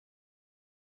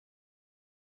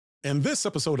In this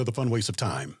episode of The Fun Waste of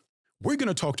Time, we're going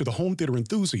to talk to the home theater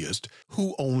enthusiast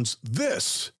who owns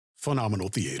this phenomenal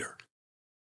theater.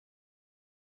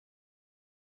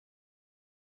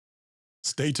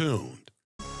 Stay tuned.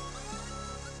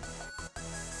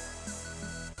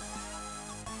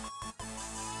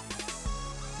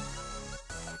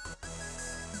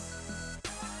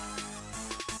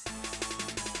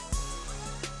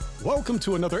 Welcome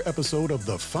to another episode of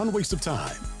The Fun Waste of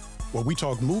Time, where we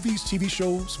talk movies, TV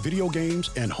shows, video games,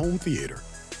 and home theater.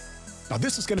 Now,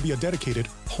 this is going to be a dedicated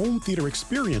home theater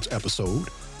experience episode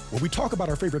where we talk about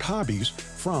our favorite hobbies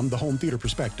from the home theater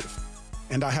perspective.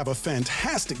 And I have a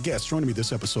fantastic guest joining me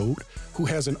this episode who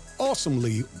has an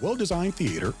awesomely well-designed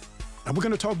theater, and we're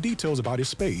going to talk details about his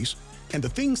space and the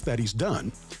things that he's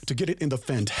done to get it in the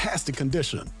fantastic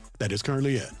condition that it's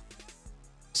currently in.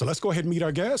 So let's go ahead and meet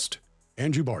our guest,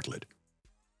 Andrew Bartlett.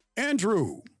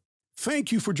 Andrew,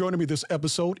 thank you for joining me this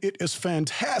episode. It is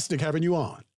fantastic having you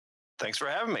on. Thanks for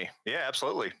having me. Yeah,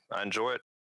 absolutely. I enjoy it.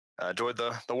 I enjoyed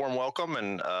the warm welcome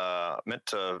and meant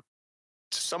to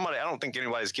somebody, I don't think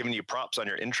anybody's giving you props on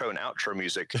your intro and outro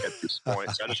music at this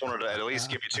point. So I just wanted to at least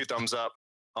give you 2 thumbs up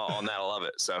on that. I love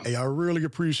it. So hey, I really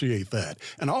appreciate that.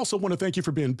 And I also want to thank you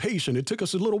for being patient. It took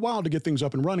us a little while to get things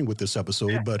up and running with this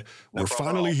episode, but we're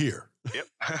finally here. Yep.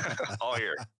 All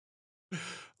here.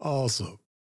 Awesome.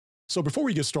 So before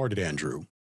we get started, Andrew,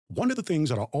 one of the things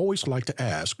that I always like to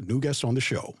ask new guests on the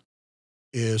show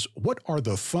is, what are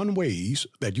the fun ways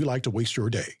that you like to waste your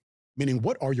day? Meaning,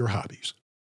 what are your hobbies?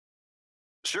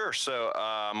 Sure. So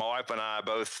my wife and I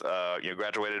both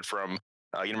graduated from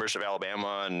University of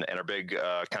Alabama and are big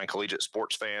kind of collegiate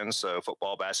sports fans. So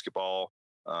football, basketball,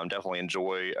 definitely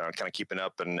enjoy kind of keeping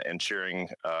up and cheering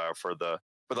for the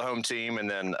home team. And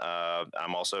then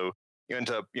I'm also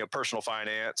into personal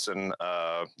finance and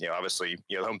obviously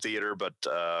home theater, but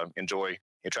enjoy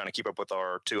trying to keep up with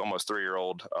our 2 almost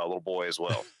 3-year-old little boy as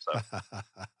well. So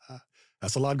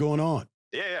that's a lot going on.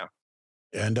 Yeah.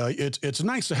 And it's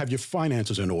nice to have your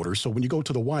finances in order. So when you go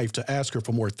to the wife to ask her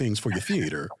for more things for your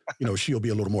theater, she'll be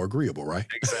a little more agreeable, right?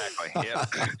 Exactly. Yeah.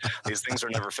 These things are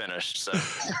never finished. So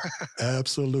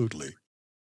absolutely.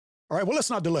 All right. Well, let's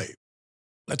not delay.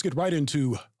 Let's get right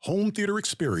into home theater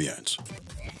experience.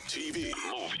 TV,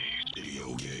 movies,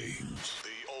 video games,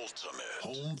 the ultimate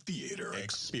home theater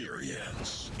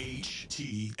experience,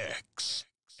 HTX.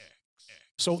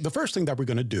 So the first thing that we're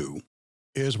going to do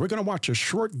is we're going to watch a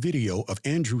short video of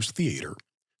Andrew's theater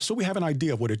so we have an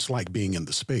idea of what it's like being in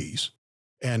the space.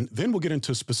 And then we'll get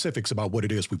into specifics about what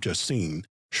it is we've just seen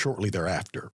shortly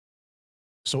thereafter.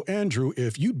 So Andrew,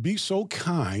 if you'd be so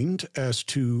kind as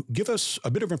to give us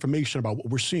a bit of information about what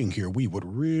we're seeing here, we would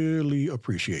really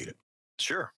appreciate it.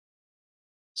 Sure.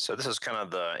 So this is kind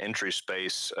of the entry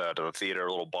space to the theater,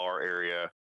 a little bar area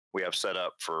we have set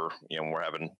up for, we're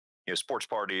having sports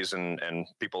parties and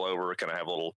people over, kind of have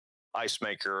a little ice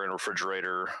maker and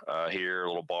refrigerator here, a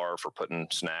little bar for putting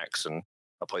snacks and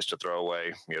a place to throw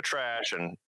away trash.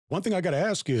 And one thing I got to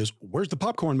ask is, where's the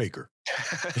popcorn maker?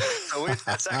 So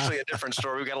that's actually a different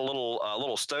story. We've got a little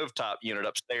stovetop unit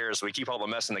upstairs. So we keep all the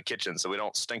mess in the kitchen so we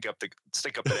don't stink up the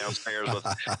downstairs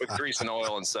with grease and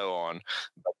oil and so on.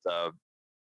 But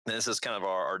this is kind of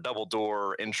our double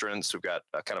door entrance. We've got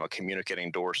kind of a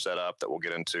communicating door set up that we'll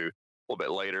get into a little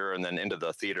bit later, and then into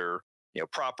the theater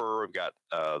proper. We've got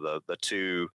the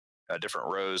 2 different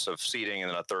rows of seating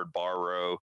and then a 3rd bar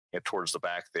row towards the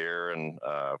back there, and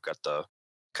I've got the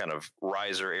kind of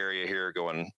riser area here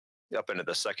going up into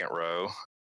the 2nd row.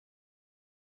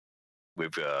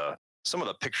 We've some of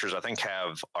the pictures I think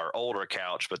have our older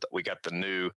couch, but we got the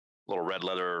new little red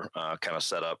leather kind of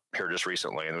set up here just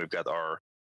recently, and we've got our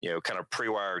kind of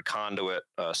pre-wired conduit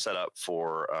set up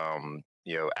for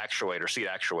seat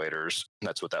actuators.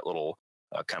 That's what that little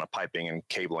kind of piping and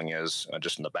cabling is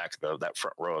just in the back of that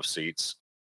front row of seats.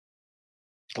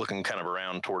 Looking kind of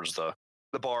around towards the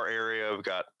bar area, we've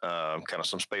got kind of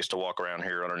some space to walk around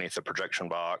here underneath the projection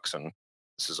box, and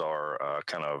this is our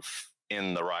kind of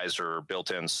in the riser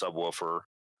built-in subwoofer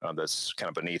that's kind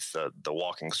of beneath the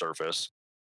walking surface.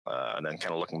 And then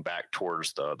kind of looking back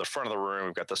towards the front of the room,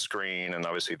 we've got the screen and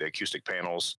obviously the acoustic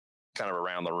panels kind of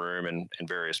around the room in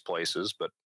various places,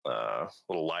 but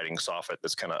little lighting soffit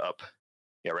that's kind of up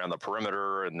around the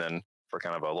perimeter, and then for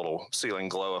kind of a little ceiling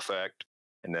glow effect.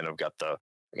 And then I've got the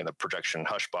projection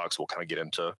hush box. We'll kind of get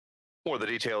into more of the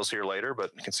details here later, but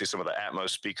you can see some of the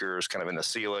Atmos speakers kind of in the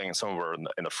ceiling, and some of them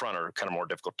in the front are kind of more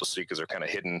difficult to see because they're kind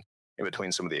of hidden in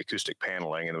between some of the acoustic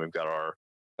paneling. And then we've got our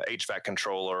HVAC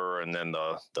controller, and then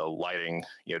the lighting,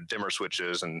 dimmer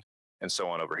switches and so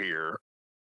on over here.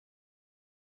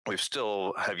 We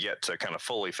still have yet to kind of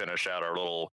fully finish out our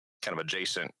little kind of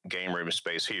adjacent game room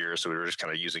space here. So we were just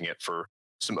kind of using it for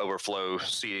some overflow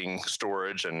seating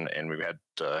storage, and we had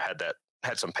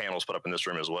some panels put up in this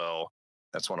room as well.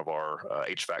 That's one of our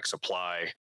HVAC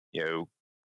supply,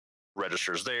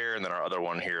 registers there, and then our other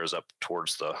one here is up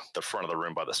towards the front of the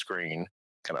room by the screen,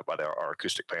 kind of by our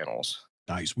acoustic panels.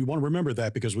 Nice. We want to remember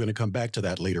that because we're going to come back to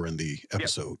that later in the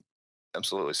episode. Yep.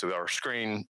 Absolutely. So our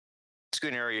screen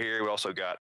area here, we also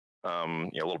got a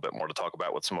little bit more to talk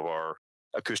about with some of our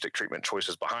acoustic treatment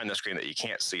choices behind the screen that you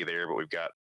can't see there, but we've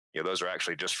got, those are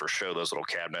actually just for show, those little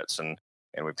cabinets, and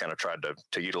we've kind of tried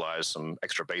to utilize some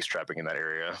extra bass trapping in that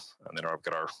area. And then I've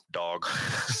got our dog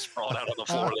sprawled out on the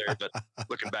floor there, but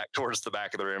looking back towards the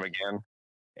back of the room again.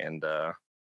 And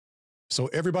so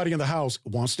everybody in the house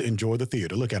wants to enjoy the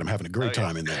theater. Look at him having a great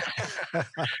time in there.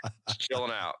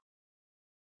 Chilling out.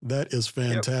 That is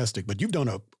fantastic. Yep. But you've done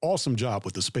an awesome job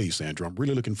with the space, Andrew. I'm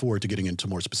really looking forward to getting into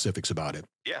more specifics about it.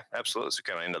 Yeah, absolutely. So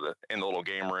kind of in the little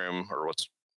game room, or what's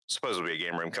supposed to be a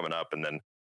game room coming up, and then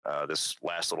this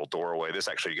last little doorway. This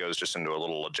actually goes just into a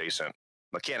little adjacent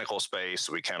mechanical space.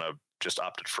 We kind of just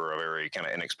opted for a very kind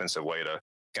of inexpensive way to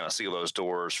kind of seal those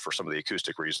doors for some of the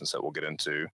acoustic reasons that we'll get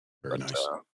into. Very nice.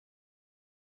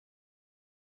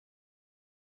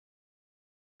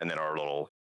 And then our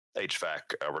little HVAC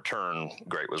return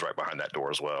grate was right behind that door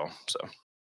as well. So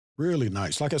really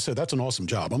nice. Like I said, that's an awesome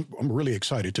job. I'm really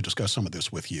excited to discuss some of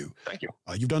this with you. Thank you.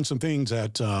 You've done some things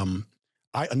that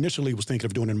I initially was thinking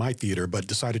of doing in my theater, but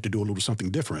decided to do a little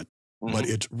something different. Mm-hmm. But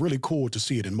it's really cool to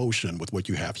see it in motion with what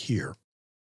you have here.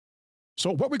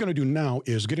 So what we're going to do now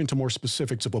is get into more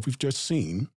specifics of what we've just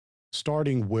seen,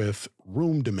 starting with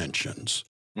room dimensions.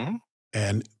 Mm-hmm.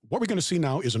 And what we're going to see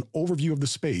now is an overview of the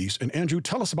space. And Andrew,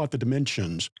 tell us about the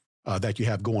dimensions that you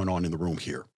have going on in the room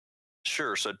here.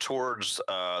 Sure. So towards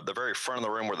the very front of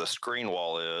the room where the screen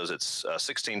wall is, it's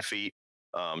 16 feet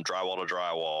drywall to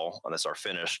drywall, and that's our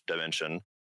finished dimension.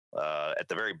 At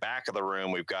the very back of the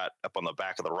room, we've got up on the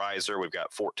back of the riser, we've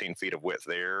got 14 feet of width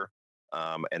there,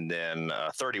 and then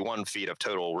 31 feet of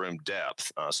total room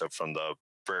depth. So from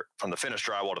the finished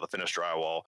drywall to the finished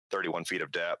drywall, 31 feet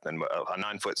of depth, and a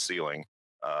 9-foot ceiling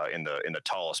in the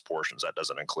tallest portions. That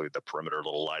doesn't include the perimeter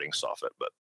little lighting soffit, but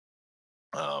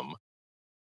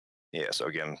so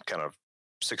again, kind of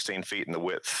 16 feet in the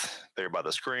width there by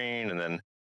the screen, and then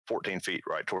 14 feet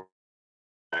right toward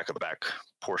the back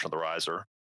portion of the riser.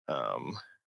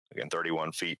 Again,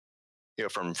 31 feet,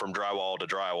 from drywall to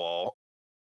drywall,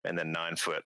 and then 9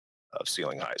 foot of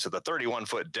ceiling height. So the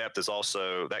 31-foot depth is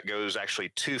also, that goes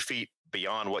actually 2 feet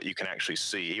beyond what you can actually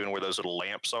see. Even where those little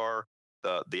lamps are,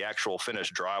 the actual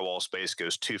finished drywall space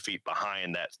goes 2 feet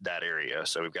behind that area.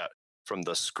 So we've got from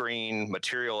the screen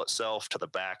material itself to the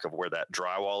back of where that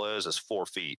drywall is 4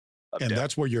 feet. And depth.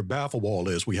 That's where your baffle wall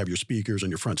is. We have your speakers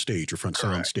and your front stage, your front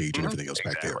sound stage, and everything else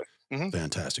back there. Mm-hmm.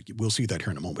 Fantastic. We'll see that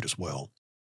here in a moment as well.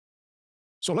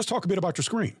 So let's talk a bit about your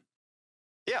screen.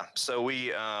 Yeah. So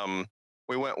we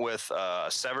went with a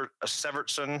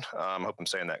Severson. I hope I'm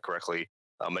saying that correctly.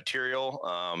 Material.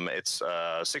 It's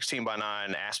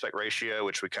 16:9 aspect ratio,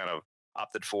 which we kind of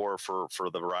opted for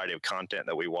the variety of content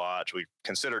that we watch. We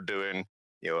considered doing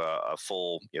a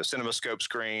full CinemaScope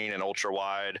screen and ultra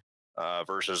wide.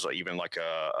 Versus even like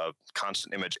a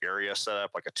constant image area setup,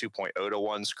 like a 2.0 to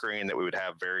 1 screen that we would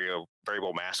have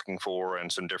variable masking for,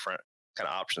 and some different kind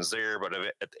of options there. But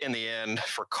in the end,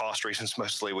 for cost reasons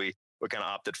mostly, we kind of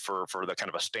opted for the kind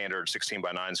of a standard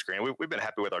 16:9 screen. We've been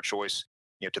happy with our choice,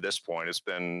 to this point. It's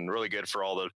been really good for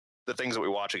all the things that we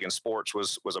watch. Again, sports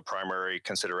was a primary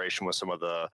consideration with some of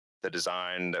the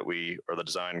design the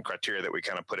design criteria that we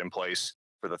kind of put in place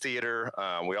for the theater.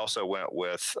 We also went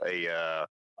with a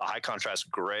high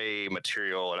contrast gray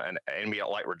material and ambient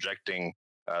light rejecting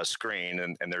screen,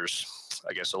 and there's,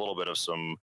 I guess, a little bit of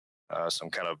some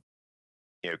kind of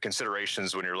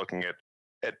considerations when you're looking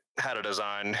at how to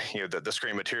design the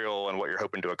screen material and what you're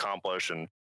hoping to accomplish. And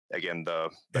again,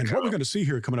 and what we're going to see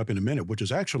here coming up in a minute, which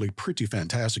is actually pretty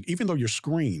fantastic, even though your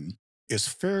screen is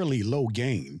fairly low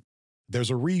gain,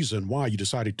 there's a reason why you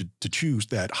decided to choose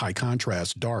that high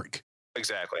contrast dark.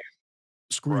 Exactly.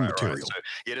 Screen material. Right. So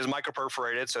it is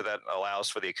microperforated, so that allows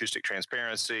for the acoustic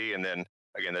transparency. And then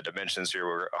again, the dimensions here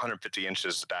were 150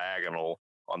 inches diagonal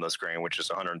on the screen, which is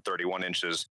 131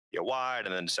 inches wide,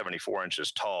 and then 74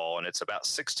 inches tall. And it's about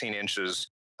 16 inches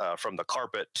from the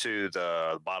carpet to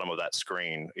the bottom of that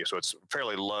screen. So it's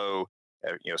fairly low,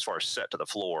 as far as set to the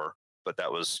floor. But that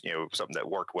was something that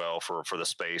worked well for the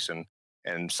space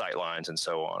and sight lines and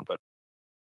so on. But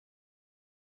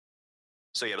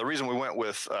so the reason we went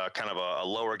with kind of a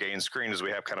lower gain screen is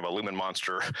we have kind of a Lumen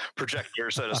Monster projector,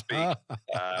 so to speak.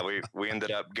 We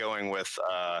ended up going with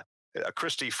a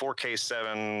Christie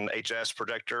 4K7 HS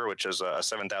projector, which is a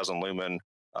 7,000 lumen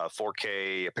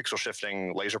 4K pixel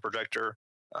shifting laser projector.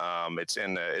 It's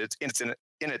in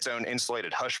its own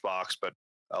insulated hush box, but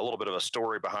a little bit of a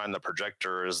story behind the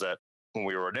projector is that when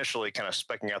we were initially kind of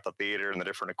specking out the theater and the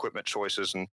different equipment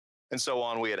choices and so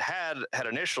on, we had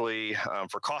initially,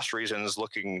 for cost reasons,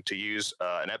 looking to use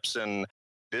an Epson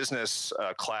business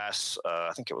class.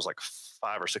 I think it was like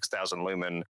 5 or 6,000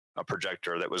 lumen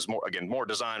projector that was more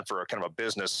designed for a kind of a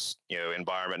business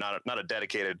environment, not a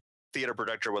dedicated theater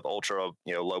projector with ultra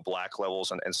low black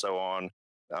levels and so on.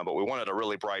 But we wanted a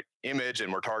really bright image,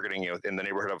 and we're targeting in the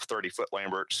neighborhood of 30-foot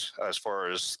Lamberts as far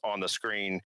as on the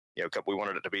screen. We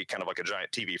wanted it to be kind of like a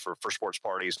giant TV for sports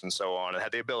parties and so on, and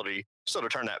had the ability still to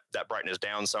turn that brightness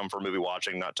down some for movie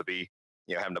watching, not to be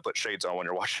having to put shades on when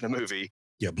you're watching a movie.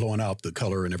 Yeah, blowing out the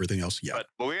color and everything else. Yeah.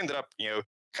 But we ended up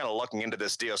kind of lucking into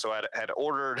this deal. So I had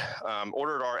ordered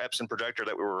our Epson projector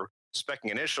that we were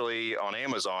speccing initially on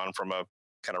Amazon from a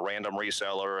kind of random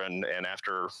reseller, and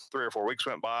after 3 or 4 weeks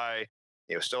went by,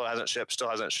 still hasn't shipped.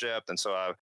 And so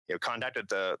I contacted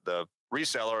the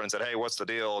reseller and said, hey, what's the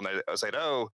deal? And they said,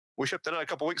 oh, we shipped it a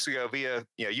couple weeks ago via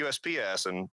USPS,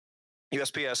 and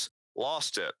USPS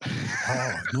lost it.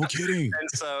 Oh, no kidding. And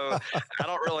so I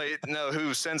don't really know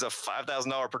who sends a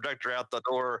 $5,000 projector out the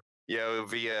door,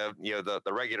 via the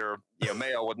regular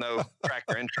mail with no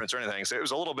tracker insurance or anything. So it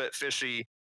was a little bit fishy.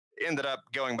 Ended up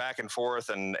going back and forth,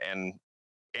 and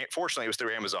fortunately it was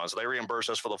through Amazon, so they reimbursed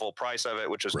us for the full price of it,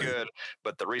 which is good.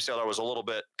 But the reseller was a little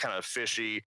bit kind of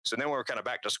fishy. So then we were kind of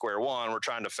back to square one. We're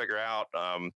trying to figure out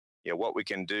what we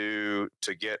can do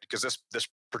to get, because this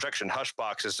projection hush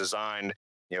box is designed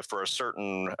for a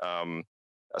certain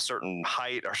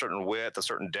height or certain width, a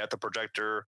certain depth of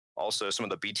projector. Also, some of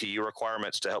the BTU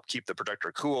requirements to help keep the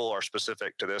projector cool are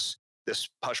specific to this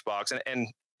hush box. And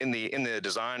in the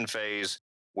design phase,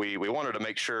 we wanted to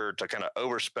make sure to kind of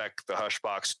overspec the hush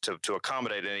box to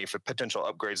accommodate any potential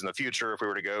upgrades in the future. If we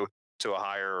were to go to a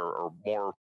higher or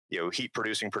more heat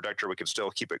producing projector, we could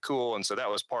still keep it cool. And so that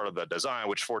was part of the design,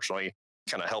 which fortunately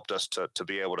kind of helped us to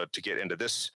be able to get into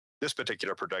this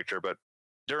particular projector. But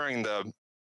during the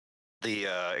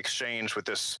exchange with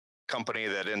this company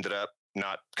that ended up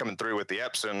not coming through with the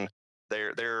Epson,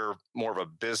 they're more of a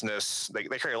business.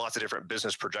 They carry lots of different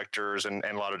business projectors and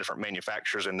a lot of different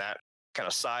manufacturers in that kind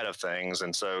of side of things.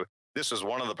 And so this was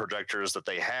one of the projectors that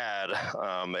they had.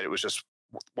 It was just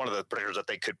one of the projectors that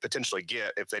they could potentially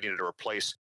get if they needed to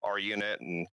replace our unit.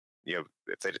 And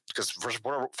because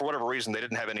for whatever reason they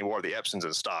didn't have any more of the Epsons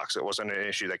in stock, so it wasn't an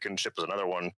issue. They couldn't ship us another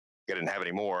one. They didn't have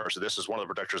any more. So this is one of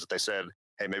the projectors that they said,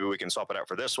 hey, maybe we can swap it out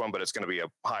for this one, but it's going to be a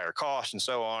higher cost and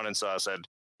so on. And so I said,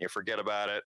 forget about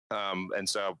it. And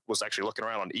so I was actually looking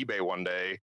around on eBay one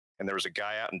day, and there was a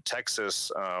guy out in Texas,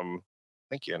 I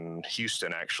think in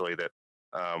Houston actually, that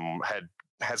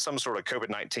had some sort of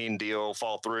COVID-19 deal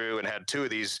fall through and had 2 of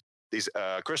these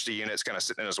Christie units kind of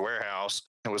sitting in his warehouse,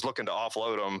 and was looking to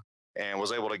offload them, and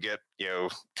was able to get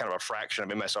kind of a fraction of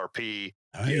MSRP.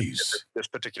 Nice. This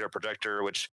particular projector,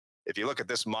 which if you look at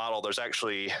this model, there's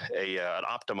actually an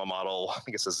Optima model. I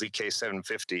think it's a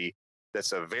ZK750.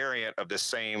 That's a variant of this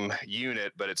same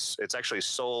unit, but it's actually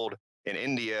sold in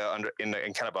India in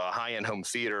kind of a high-end home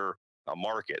theater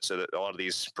market. So that a lot of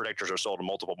these projectors are sold in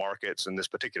multiple markets, and this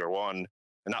particular one,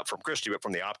 and not from Christie, but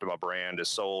from the Optima brand, is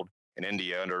sold in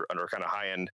India under kind of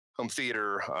high-end home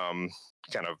theater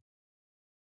kind of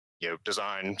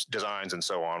designs and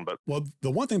so on. But well,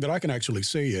 the one thing that I can actually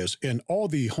say is, in all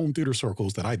the home theater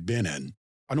circles that I've been in,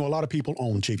 I know a lot of people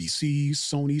own JVCs,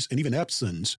 Sonys, and even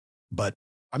Epsons, but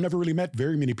I've never really met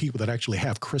very many people that actually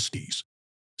have Christies.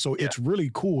 So it's really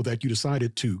cool that you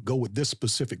decided to go with this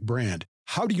specific brand.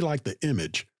 How do you like the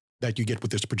image that you get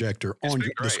with this projector on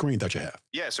the screen that you have?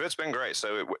 Yeah, so it's been great.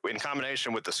 So in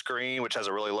combination with the screen, which has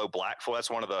a really low black flow, that's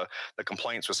one of the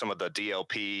complaints with some of the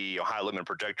DLP high lumen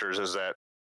projectors, is that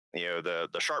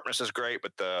the sharpness is great,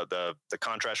 but the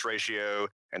contrast ratio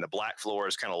and the black floor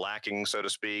is kind of lacking, so to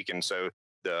speak. And so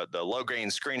the low gain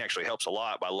screen actually helps a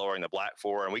lot by lowering the black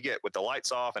floor. And we get, with the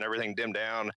lights off and everything dimmed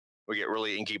down, we get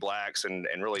really inky blacks and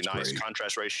really nice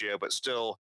contrast ratio, but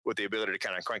still with the ability to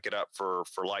kind of crank it up for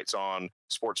lights on,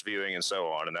 sports viewing, and so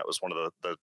on. And that was one of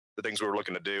the things we were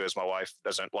looking to do, as my wife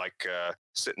doesn't like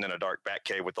sitting in a dark bat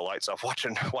cave with the lights off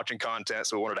watching content.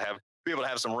 So we wanted to be able to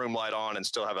have some room light on and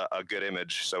still have a good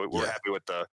image. So we're happy with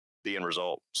the end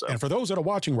result. So. And for those that are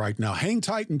watching right now, hang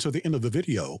tight until the end of the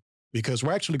video, because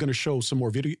we're actually going to show some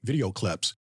more video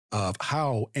clips of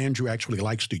how Andrew actually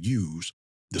likes to use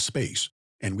the space.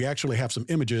 And we actually have some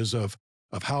images of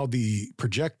how the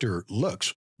projector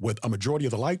looks with a majority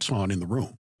of the lights on in the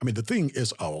room. I mean, the thing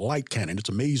is a light cannon. It's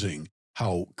amazing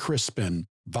how crisp and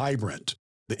vibrant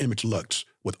the image looks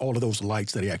with all of those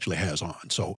lights that he actually has on.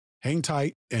 So hang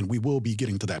tight, and we will be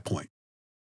getting to that point.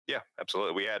 Yeah,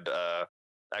 absolutely. We had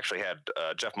actually had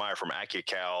Jeff Meyer from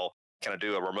AccuCal kind of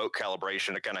do a remote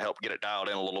calibration to kind of help get it dialed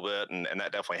in a little bit, and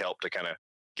that definitely helped to kind of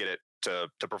get it to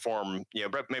perform,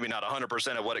 maybe not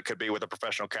 100% of what it could be with a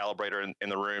professional calibrator in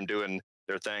the room doing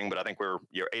their thing, but I think we're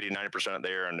 80-90%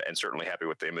 there, and certainly happy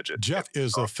with the image. Jeff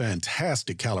is a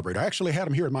fantastic calibrator. I actually had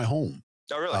him here at my home.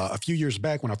 Oh, really? A few years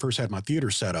back when I first had my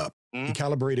theater set up, he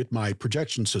calibrated my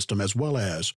projection system as well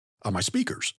as my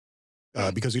speakers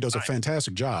because he does a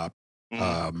fantastic job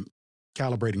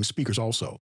calibrating speakers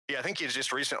also. Yeah, I think he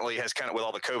just recently has kind of, with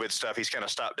all the COVID stuff, he's kind of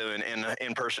stopped doing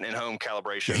in-person, in-home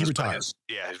calibration. Yeah, he retired.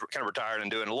 He's kind of retired and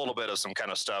doing a little bit of some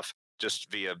kind of stuff just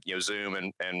via Zoom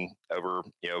and over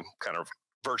kind of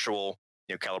virtual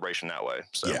calibration that way.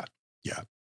 So yeah,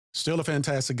 still a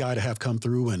fantastic guy to have come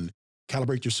through and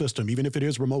calibrate your system, even if it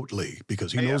is remotely,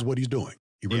 because he knows what he's doing.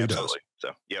 He really does.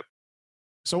 So yep.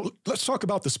 So let's talk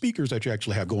about the speakers that you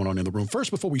actually have going on in the room.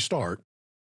 First, before we start,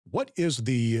 what is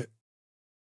the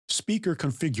speaker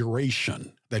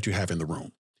configuration that you have in the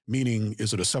room? Meaning,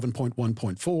 is it a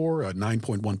 7.1.4, a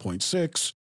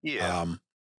 9.1.6? Yeah.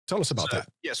 Tell us about that.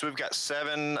 Yeah, so we've got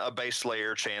 7 base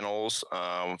layer channels,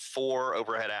 4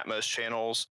 overhead Atmos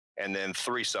channels, and then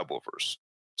 3 subwoofers.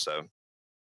 So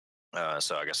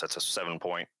I guess that's a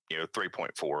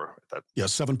 7.3.4. Yeah,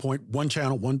 7.1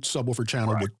 channel, 1 subwoofer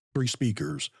channel with 3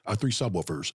 speakers, 3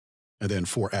 subwoofers, and then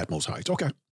 4 Atmos heights. Okay.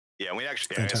 Yeah, we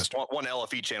actually one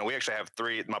LFE channel. We actually have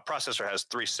 3. My processor has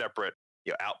 3 separate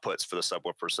outputs for the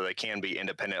subwoofer, so they can be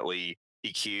independently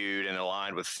EQ'd and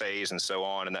aligned with phase and so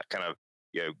on, and that kind of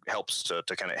helps to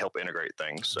kind of help integrate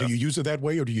things. So, do you use it that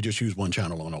way, or do you just use 1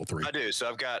 channel on all 3? I do.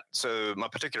 So my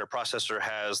particular processor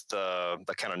has the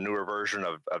kind of newer version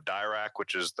of Dirac,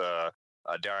 which is the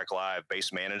Dirac Live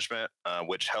bass management,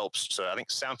 which helps. I think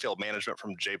sound field management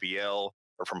from JBL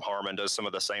or from Harman does some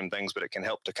of the same things, but it can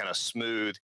help to kind of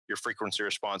smooth your frequency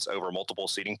response over multiple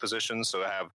seating positions. So I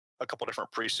have a couple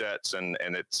different presets, and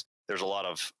there's a lot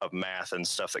of math and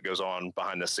stuff that goes on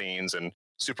behind the scenes, and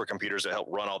supercomputers that help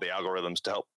run all the algorithms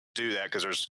to help do that, because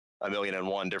there's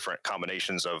 1,000,001 different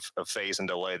combinations of phase and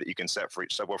delay that you can set for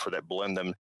each subwoofer that blend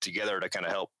them together to kind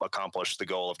of help accomplish the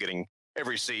goal of getting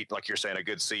every seat, like you're saying, a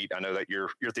good seat. I know that your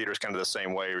theater is kind of the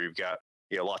same way, where you've got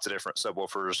lots of different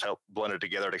subwoofers help blended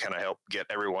together to kind of help get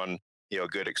everyone a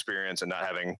good experience, and not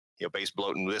having bass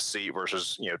bloating this seat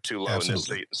versus too low in this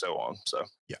seat and so on. So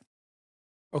yeah.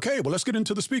 Okay, well, let's get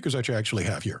into the speakers that you actually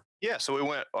have here. Yeah, so we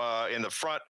went in the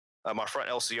front. My front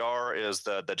LCR is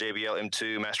the JBL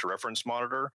M2 master reference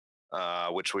monitor,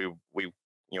 which we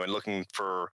in looking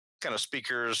for kind of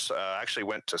speakers, actually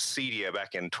went to Cedia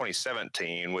back in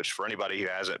 2017, which for anybody who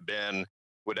hasn't been,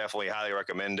 would definitely highly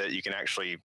recommend it. You can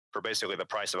actually, for basically the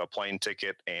price of a plane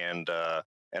ticket and a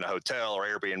hotel or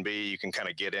Airbnb, you can kind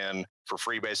of get in for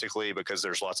free, basically, because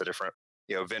there's lots of different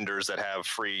vendors that have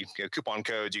free coupon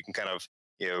codes. You can kind of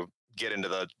get into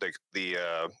the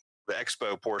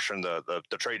expo portion, the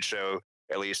trade show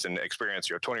at least, and experience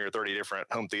 20 or 30 different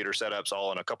home theater setups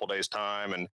all in a couple days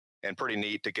time, and pretty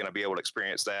neat to kind of be able to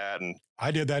experience that. And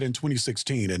I did that in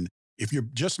 2016. And if you're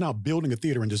just now building a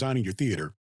theater and designing your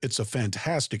theater, it's a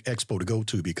fantastic expo to go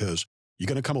to, because you're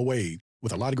going to come away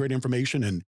with a lot of great information,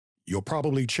 and you'll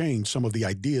probably change some of the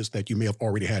ideas that you may have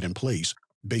already had in place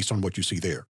based on what you see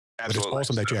there. Absolutely. But it's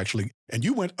awesome that you actually, and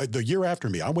you went the year after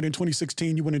me. I went in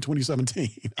 2016, you went in 2017.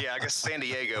 Yeah, I guess San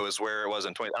Diego is where it was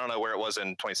in I don't know where it was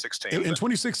in 2016. In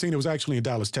 2016, it was actually in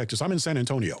Dallas, Texas. I'm in San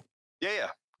Antonio. Yeah.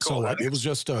 Cool. So it was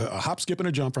just a hop, skip, and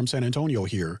a jump from San Antonio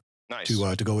here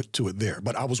to go to it there.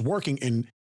 But I was working in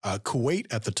Kuwait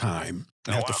at the time,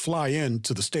 and I had to fly in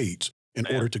to the States in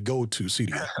order to go to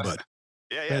Cedia. But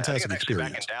fantastic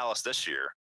experience. Back in Dallas this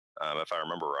year, if I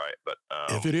remember right. But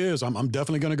if it is, I'm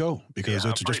definitely going to go, because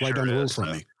it's just right down the road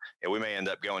from me. Yeah, we may end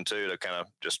up going too, to kind of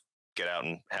just get out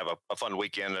and have a fun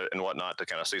weekend and whatnot, to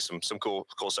kind of see some cool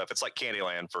stuff. It's like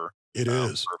Candyland for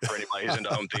anybody who's into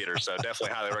home theater. So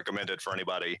definitely highly recommended for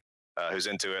anybody who's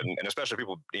into it, and especially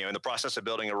people in the process of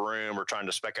building a room or trying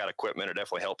to spec out equipment. It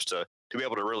definitely helps to be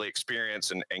able to really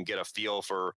experience and get a feel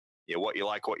for what you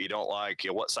like, what you don't like,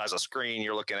 what size of screen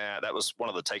you're looking at. That was one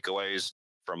of the takeaways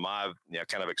from my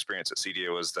kind of experience at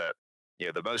Cedia, was that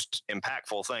the most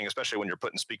impactful thing, especially when you're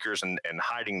putting speakers and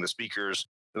hiding the speakers,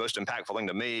 the most impactful thing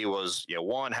to me was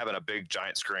one, having a big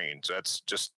giant screen. So that's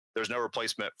just, there's no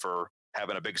replacement for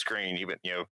having a big screen. Even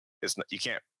it's not, you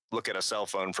can't look at a cell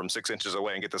phone from 6 inches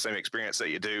away and get the same experience that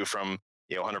you do from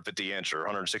 150 inch or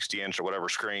 160 inch or whatever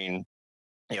screen,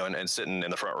 and sitting in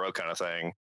the front row kind of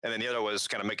thing. And then the other was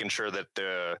kind of making sure that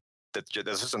the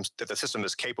the system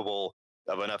is capable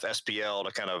of enough SPL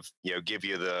to kind of give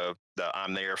you the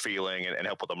I'm there feeling and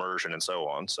help with immersion and so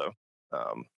on. So,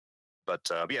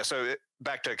 yeah. So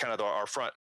back to kind of our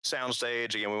front sound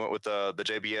stage again. We went with the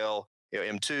JBL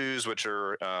M2s, which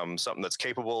are something that's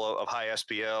capable of high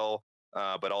SPL,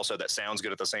 but also that sounds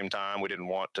good at the same time. We didn't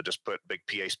want to just put big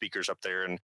PA speakers up there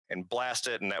and blast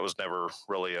it, and that was never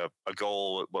really a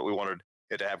goal. What we wanted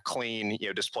it to have clean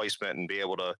displacement and be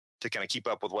able to kind of keep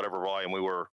up with whatever volume we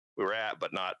were at,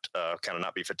 but not kind of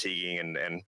not be fatiguing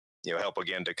and help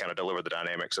again to kind of deliver the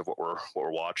dynamics of what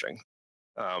we're watching.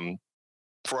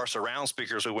 For our surround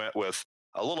speakers, we went with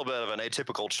a little bit of an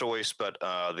atypical choice, but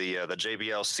the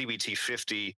JBL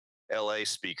CBT50 LA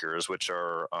speakers, which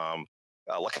are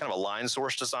like kind of a line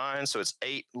source design. So it's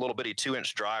 8 little bitty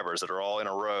 2-inch drivers that are all in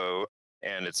a row,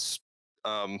 and it's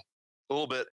a little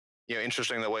bit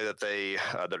interesting the way that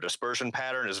their dispersion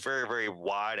pattern is very, very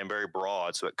wide and very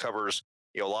broad. So it covers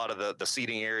a lot of the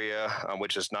seating area,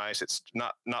 which is nice. It's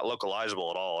not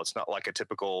localizable at all. It's not like a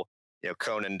typical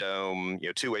cone and dome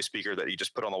two-way speaker that you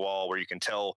just put on the wall where you can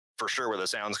tell for sure where the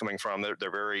sound's coming from.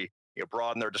 They're very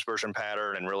broad in their dispersion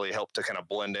pattern and really help to kind of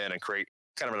blend in and create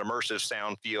kind of an immersive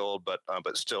sound field, but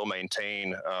still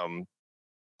maintain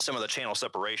some of the channel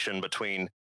separation between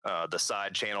the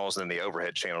side channels and then the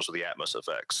overhead channels with the Atmos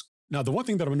effects. Now, the one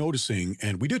thing that I'm noticing,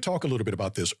 and we did talk a little bit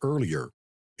about this earlier,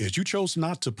 is you chose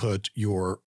not to put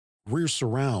your rear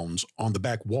surrounds on the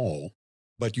back wall,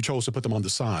 but you chose to put them on the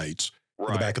sides, right,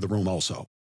 in the back of the room also.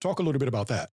 Talk a little bit about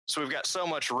that. So we've got so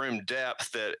much room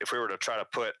depth that if we were to try to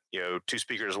put 2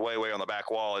 speakers way on the back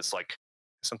wall, it's like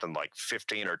something like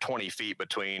 15 or 20 feet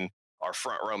between our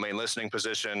front row main listening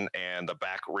position and the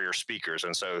back rear speakers.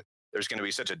 And so there's going to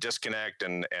be such a disconnect,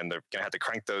 and they're going to have to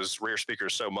crank those rear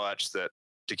speakers so much that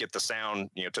to get the sound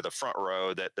to the front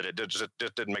row that it just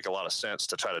didn't make a lot of sense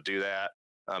to try to do that.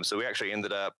 So we actually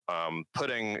ended up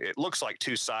putting, it looks like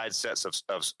 2 side sets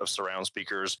of surround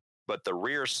speakers, but the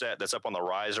rear set that's up on the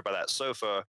riser by that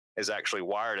sofa is actually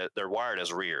wired. They're wired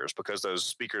as rears because those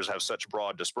speakers have such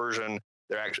broad dispersion.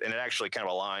 And it actually kind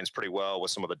of aligns pretty well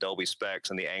with some of the Dolby specs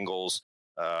and the angles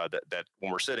that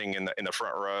when we're sitting in the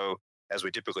front row, as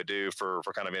we typically do for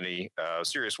kind of any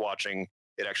serious watching,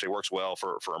 it actually works well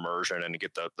for immersion and to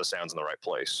get the sounds in the right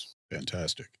place.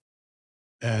 Fantastic.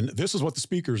 And this is what the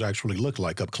speakers actually look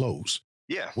like up close.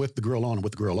 Yeah. With the grill on and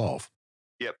with the grill off.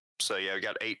 Yep. So yeah, we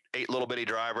got eight little bitty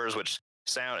drivers, which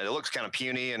sound, it looks kind of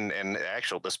puny, and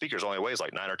actually the speakers only weighs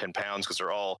like 9 or 10 pounds because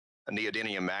they're all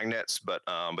neodymium magnets, but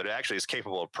it actually is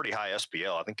capable of pretty high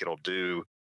SPL. I think it'll do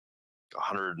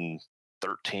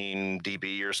 113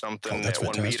 dB or something at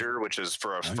 1 meter, which is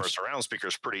for a surround speaker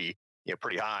is pretty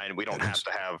high, and we don't have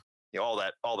to have all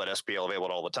that SPL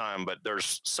available all the time. But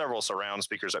there's several surround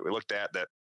speakers that we looked at that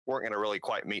weren't going to really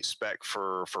quite meet spec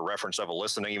for reference level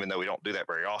listening, even though we don't do that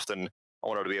very often. I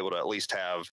wanted to be able to at least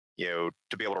have to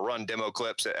be able to run demo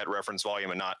clips at reference volume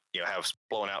and not have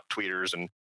blowing out tweeters and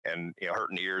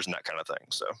hurting ears and that kind of thing.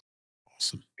 So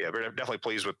awesome. Yeah, we're definitely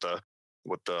pleased with the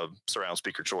surround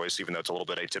speaker choice, even though it's a little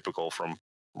bit atypical from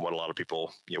what a lot of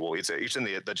people it's in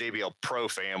the JBL Pro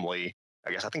family.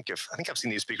 I think I've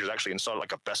seen these speakers actually installed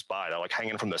like a Best Buy. They're like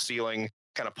hanging from the ceiling,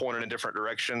 kind of pointed in different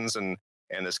directions, and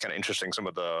it's kind of interesting some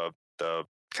of the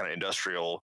kind of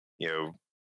industrial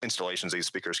installations these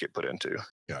speakers get put into.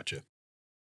 Gotcha.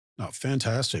 No,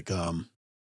 fantastic. I'm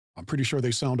pretty sure they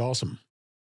sound awesome.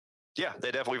 Yeah,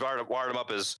 they definitely wired them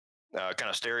up as kind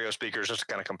of stereo speakers just to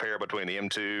kind of compare between the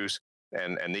M2s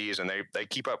and these, and they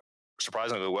keep up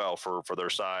surprisingly well for their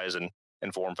size and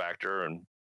form factor. And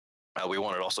we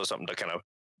wanted also something to kind of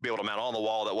be able to mount on the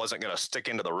wall that wasn't going to stick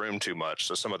into the room too much.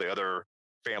 So some of the other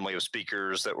family of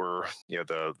speakers that were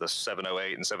the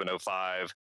 708 and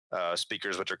 705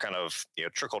 speakers, which are kind of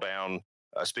trickle down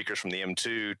speakers from the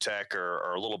M2 tech,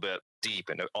 are a little bit deep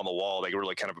and on the wall. They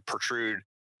really kind of protrude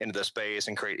into the space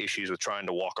and create issues with trying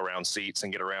to walk around seats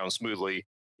and get around smoothly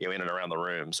in and around the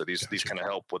room. So these kind of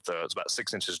help with it's about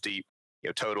 6 inches deep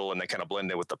total, and they kind of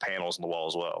blend in with the panels in the wall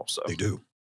as well. So they do.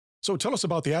 So tell us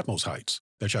about the Atmos heights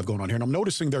that you have going on here. And I'm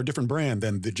noticing they're a different brand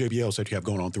than the JBLs that you have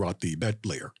going on throughout the bed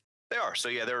layer. They are. So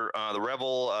yeah, they're the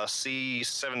Revel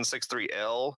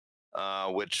C763L,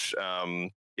 which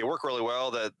they work really well.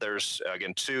 That there's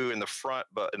again 2 in the front,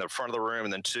 but in the front of the room,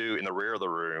 and then 2 in the rear of the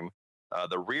room.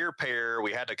 The rear pair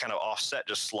we had to kind of offset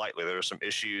just slightly. There were some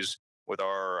issues with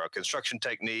our construction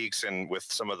techniques and with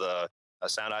some of the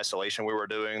sound isolation we were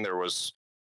doing. There was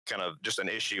kind of just an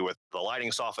issue with the lighting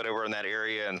soffit over in that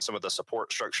area and some of the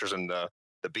support structures and the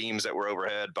beams that were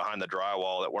overhead behind the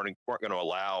drywall that weren't going to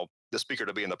allow the speaker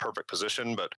to be in the perfect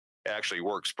position. But it actually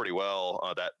works pretty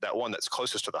well. That one that's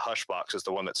closest to the hush box is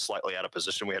the one that's slightly out of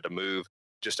position. We had to move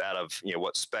just out of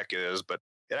what spec is, but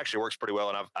it actually works pretty well.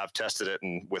 And I've tested it,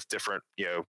 and with different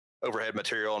overhead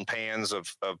material and pans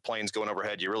of planes going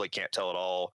overhead, you really can't tell at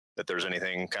all that there's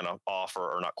anything kind of off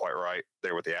or not quite right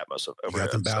there with the Atmos overhead. You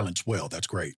got them balanced well. That's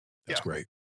great. That's great.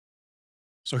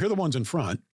 So here are the ones in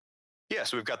front. Yeah,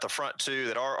 so we've got the front two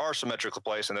that are symmetrically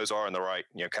placed, and those are in the right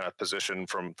kind of position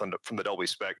from the Dolby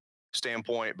spec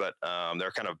standpoint, but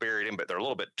they're kind of buried in, but they're a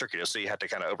little bit tricky to see. You have to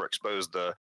kind of overexpose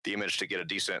the image to get a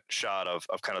decent shot of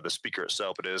kind of the speaker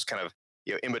itself. It is kind of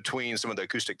in between some of the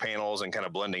acoustic panels and kind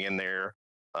of blending in there.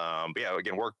 But yeah,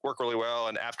 again, work really well.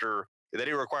 And after they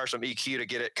do require some EQ to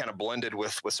get it kind of blended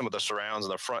with some of the surrounds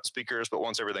and the front speakers, but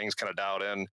once everything's kind of dialed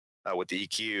in with the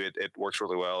EQ, it works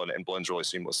really well and blends really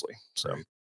seamlessly. So. Right.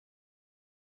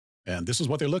 And this is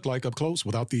what they look like up close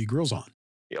without the grills on.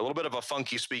 Yeah, a little bit of a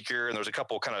funky speaker, and there's a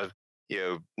couple kind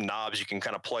of knobs you can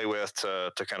kind of play with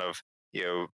to kind of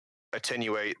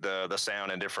attenuate the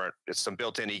sound, and different. It's some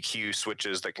built-in EQ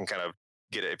switches that can kind of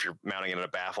get it if you're mounting it in a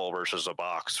baffle versus a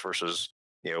box versus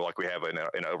like we have in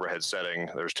an overhead setting.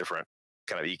 There's different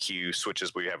kind of EQ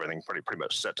switches. We have everything pretty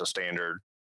much set to standard.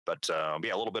 But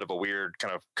yeah, a little bit of a weird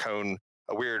kind of cone,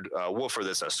 a weird woofer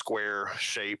that's a square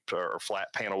shaped or flat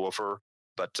panel woofer.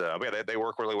 But yeah, they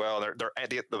work really well. And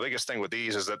the biggest thing with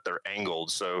these is that they're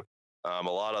angled. So a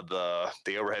lot of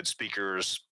the overhead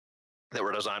speakers that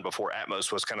were designed before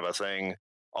Atmos was kind of a thing,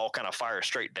 all kind of fire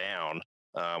straight down.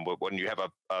 But when you have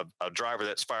a driver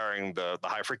that's firing the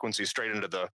high frequency straight into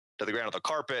the ground of the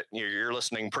carpet, you're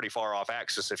listening pretty far off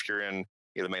axis if you're in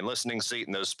the main listening seat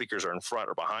and those speakers are in front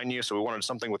or behind you. So we wanted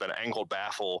something with an angled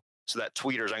baffle. So that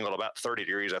tweeter's angled about 30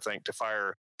 degrees, I think, to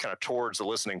fire kind of towards the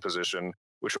listening position,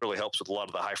 which really helps with a lot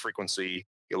of the high frequency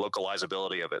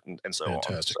localizability of it and so on.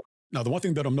 Fantastic. Now, the one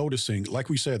thing that I'm noticing, like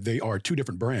we said, they are two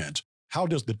different brands. How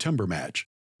does the timbre match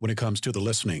when it comes to the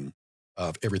listening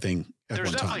of everything at There's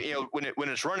one time? definitely, when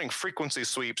it's running frequency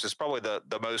sweeps, it's probably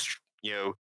the most,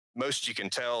 most you can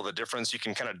tell the difference. You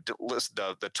can kind of list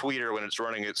the tweeter when it's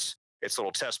running its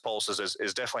little test pulses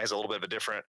is definitely has a little bit of a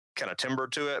different kind of timbre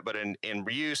to it, but in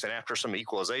reuse and after some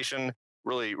equalization,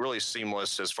 really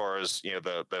seamless as far as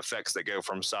the effects that go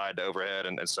from side to overhead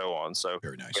and so on. So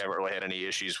Very nice. we haven't really had any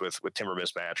issues with timbre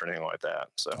mismatch or anything like that.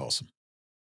 So Awesome.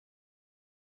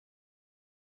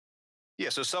 yeah,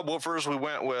 so subwoofers, we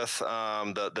went with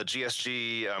the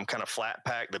GSG kind of flat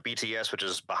pack, the BTS, which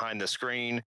is behind the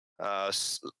screen kind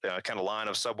of line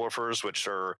of subwoofers, which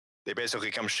they basically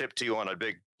come shipped to you on a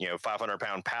big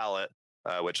 500-pound pallet,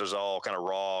 which is all kind of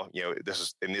raw. This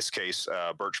is in this case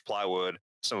birch plywood.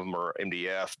 Some of them are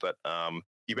MDF, but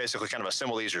you basically kind of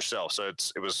assemble these yourself. So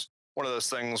it was one of those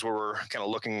things where we're kind of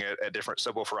looking at different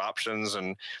subwoofer options,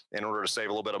 and in order to save a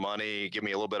little bit of money, give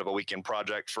me a little bit of a weekend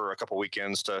project for a couple of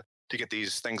weekends to get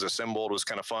these things assembled was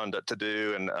kind of fun to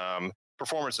do. And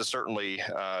performance is certainly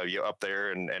up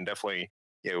there, and definitely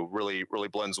really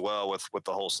blends well with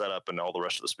the whole setup and all the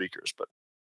rest of the speakers.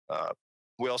 But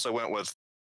we also went with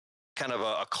kind of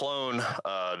a clone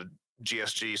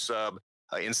GSG sub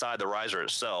inside the riser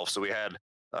itself. So we had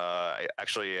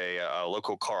actually a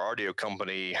local car audio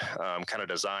company kind of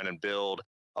design and build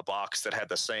a box that had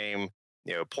the same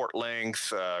port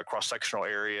length, cross-sectional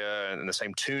area, and the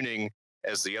same tuning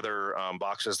as the other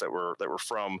boxes that were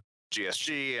from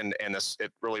GSG, and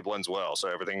it really blends well. So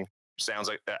everything sounds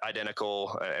like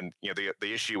identical. And the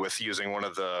issue with using one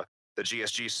of the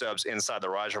GSG subs inside the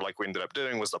riser, like we ended up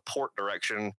doing, was the port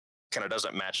direction kind of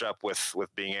doesn't match up with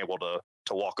being able to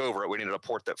walk over it. We needed a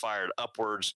port that fired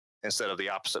upwards instead of the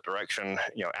opposite direction,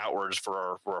 outwards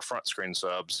for our front screen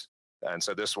subs. And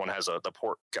so this one has the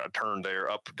port kind of turned there,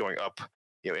 going up,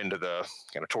 into the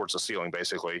kind of towards the ceiling,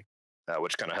 basically,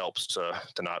 which kind of helps to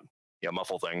not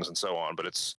muffle things and so on.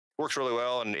 But works really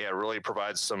well, and really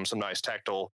provides some nice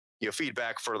tactile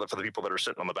feedback for the people that are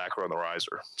sitting on the back row in the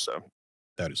riser. So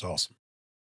that is awesome.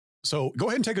 So go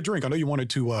ahead and take a drink. I know you wanted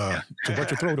to wet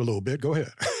your throat a little bit. Go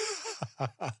ahead.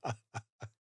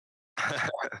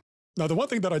 Now, the one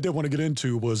thing that I did want to get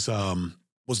into was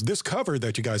this cover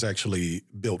that you guys actually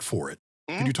built for it.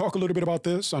 Mm-hmm. Can you talk a little bit about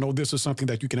this? I know this is something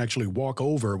that you can actually walk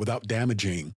over without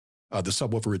damaging the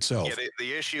subwoofer itself. Yeah,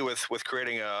 the issue with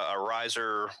creating a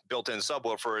riser built-in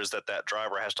subwoofer is that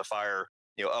driver has to fire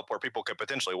up where people could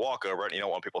potentially walk over it. You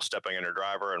don't want people stepping in your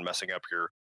driver and messing up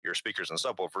your speakers and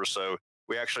subwoofers. So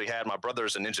we actually had, my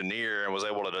brother's an engineer and was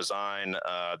able to design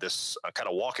this kind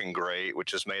of walking grate,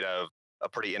 which is made of a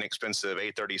pretty inexpensive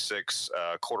A36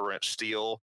 quarter-inch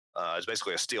steel. It's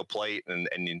basically a steel plate, and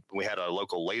we had a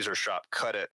local laser shop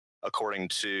cut it according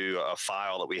to a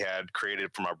file that we had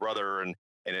created for my brother, and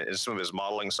and in some of his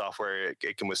modeling software,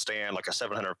 it can withstand like a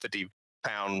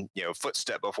 750-pound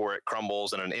footstep before it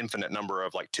crumbles, and an infinite number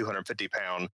of like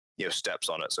 250-pound steps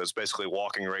on it. So it's basically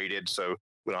walking rated. So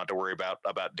we don't have to worry about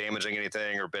damaging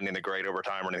anything or bending the grade over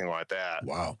time or anything like that.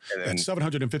 Wow. And then,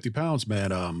 750 pounds,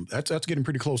 man, that's getting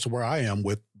pretty close to where I am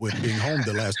with being home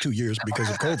the last 2 years because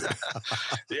of COVID.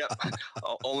 yeah,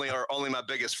 only my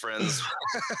biggest friends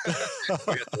we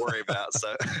have to worry about.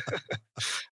 So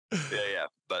yeah.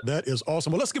 But that is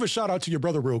awesome. Well, let's give a shout out to your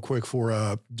brother real quick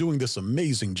for doing this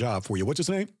amazing job for you. What's his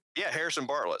name? Yeah, Harrison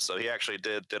Bartlett. So he actually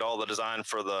did all the design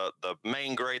for the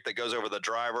main grate that goes over the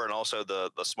driver, and also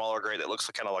the smaller grate that looks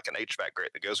kind of like an HVAC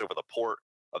grate that goes over the port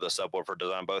of the subwoofer.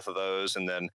 Designed both of those, and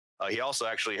then he also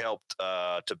actually helped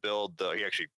to build he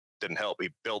actually didn't help. He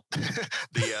built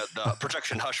the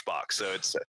projection hush box.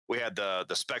 So we had the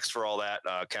specs for all that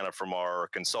kind of from our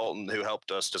consultant who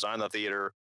helped us design the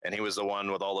theater, and he was the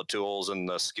one with all the tools and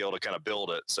the skill to kind of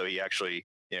build it. So he actually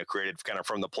created kind of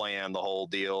from the plan the whole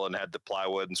deal, and had the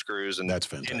plywood and screws and that's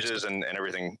fantastic. hinges and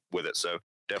everything with it. So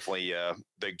definitely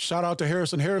big shout out to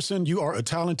Harrison. Harrison, you are a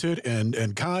talented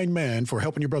and kind man for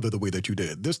helping your brother the way that you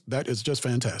did. That is just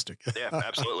fantastic. Yeah,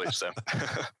 absolutely. So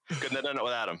couldn't have done it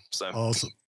without him. So awesome.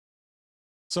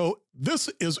 So this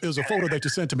is a photo that you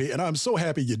sent to me, and I'm so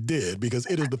happy you did, because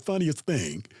it is the funniest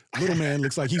thing. Little man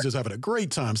looks like he's just having a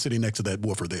great time sitting next to that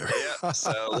woofer there. Yeah,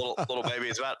 so little baby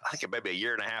is about, I think, maybe a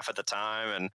year and a half at the time,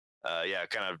 and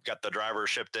kind of got the driver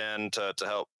shipped in to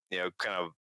help kind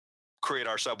of create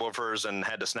our subwoofers, and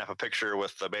had to snap a picture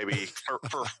with the baby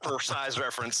for size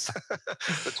reference.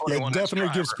 It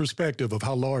definitely gives perspective of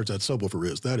how large that subwoofer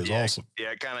is. That is awesome.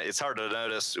 Yeah, it's hard to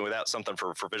notice without something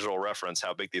for visual reference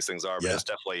how big these things are, but it's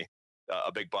definitely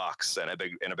a big box and a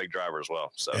big driver as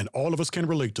well. So, and all of us can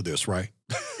relate to this, right?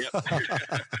 Yep.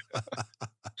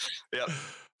 Yep.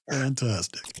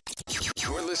 Fantastic.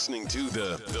 You're listening to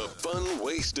the Fun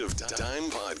Waste of Time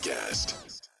podcast.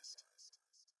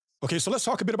 Okay, so let's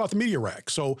talk a bit about the media rack.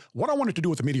 So what I wanted to do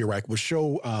with the media rack was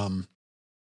show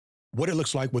what it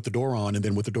looks like with the door on and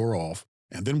then with the door off.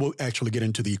 And then we'll actually get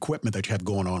into the equipment that you have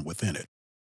going on within it.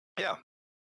 Yeah.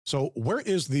 So where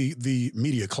is the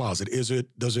media closet?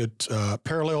 Does it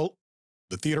parallel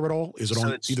the theater at all? Is it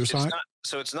on either side?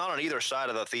 It's not on either side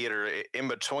of the theater. In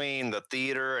between the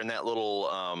theater and that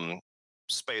little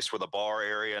space where the bar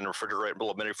area and refrigerator,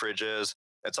 little mini fridge is,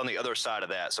 it's on the other side of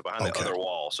that. So behind the other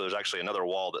wall. So there's actually another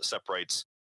wall that separates,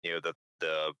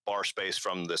 the bar space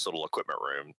from this little equipment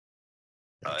room.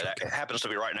 It happens to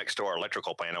be right next to our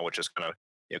electrical panel, which is kind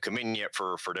of convenient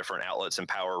for different outlets and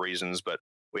power reasons. But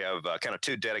we have kind of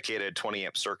two dedicated 20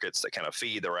 amp circuits that kind of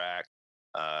feed the rack,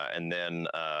 and then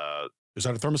is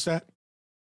that a thermostat?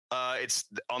 It's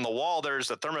on the wall.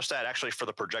 There's a thermostat actually for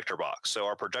the projector box. So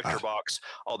our projector box,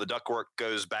 all the ductwork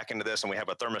goes back into this, and we have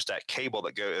a thermostat cable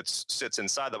that sits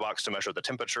inside the box to measure the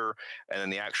temperature, and then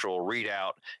the actual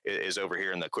readout is over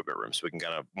here in the equipment room. So we can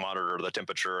kind of monitor the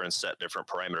temperature and set different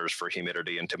parameters for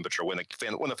humidity and temperature when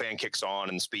the fan kicks on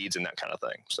and speeds and that kind of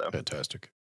thing. So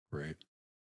fantastic, great.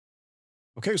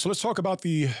 Okay, so let's talk about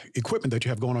the equipment that you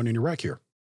have going on in your rack here.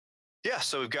 Yeah,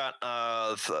 so we've got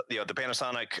the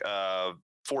Panasonic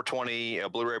 420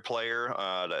 Blu-ray player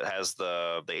that has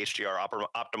the HDR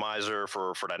optimizer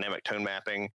for dynamic tone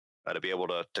mapping to be able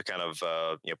to kind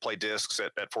of play discs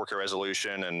at 4K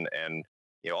resolution, and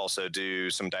also do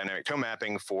some dynamic tone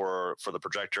mapping for the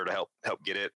projector to help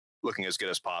get it looking as good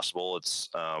as possible. It's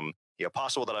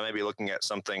possible that I may be looking at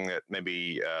something that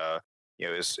maybe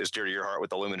is dear to your heart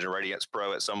with the Lumen Radiance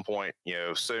Pro at some point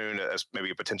soon as maybe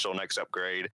a potential next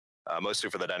upgrade, mostly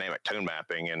for the dynamic tone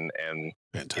mapping and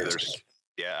fantastic.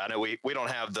 Yeah, I know we don't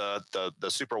have the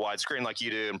super wide screen like you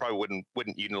do, and probably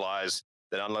wouldn't utilize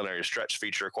the nonlinear stretch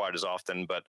feature quite as often.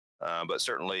 But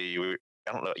certainly,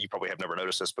 I don't know. You probably have never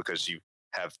noticed this because you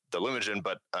have the Lumen,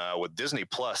 but with Disney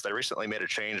Plus, they recently made a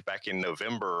change back in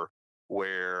November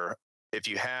where if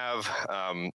you have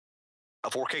a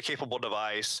 4K capable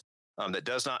device that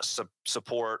does not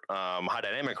support high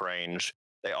dynamic range,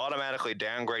 they automatically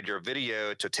downgrade your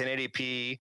video to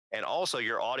 1080p. And also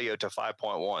your audio to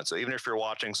 5.1. So even if you're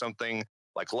watching something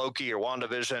like Loki or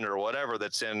WandaVision or whatever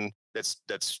that's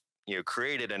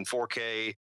created in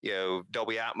 4K,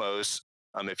 Dolby Atmos,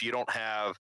 if you don't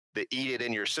have the EDIT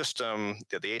in your system,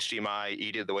 the HDMI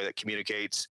EDIT, the way that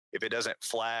communicates, if it doesn't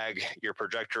flag your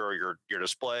projector or your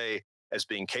display as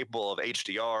being capable of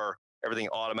HDR, everything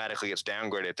automatically gets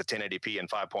downgraded to 1080p and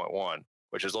 5.1,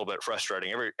 which is a little bit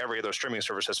frustrating. Every other streaming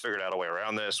service has figured out a way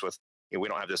around this. We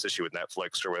don't have this issue with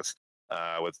Netflix or with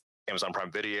Amazon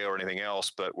Prime Video or anything else,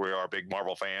 but we are big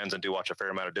Marvel fans and do watch a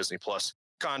fair amount of Disney Plus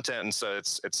content, and so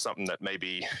it's something that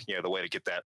maybe the way to get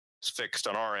that fixed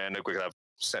on our end. If we could have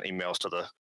sent emails to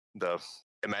the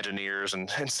Imagineers and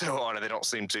so on, and they don't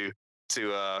seem to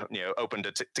open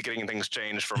to getting things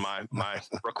changed for my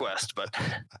request. But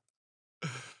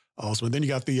awesome. And then you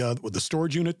got the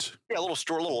storage unit. yeah, a little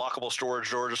lockable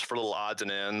storage door just for little odds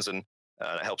and ends, and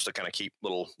it helps to kind of keep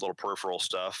little peripheral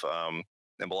stuff.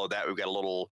 And below that, we've got a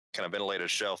little kind of ventilated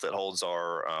shelf that holds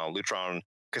our Lutron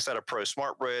Cassetta Pro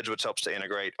Smart Bridge, which helps to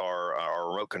integrate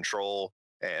our remote control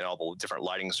and all the different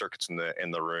lighting circuits in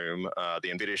the room. The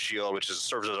NVIDIA Shield, which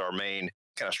serves as our main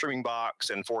kind of streaming box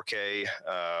and 4K,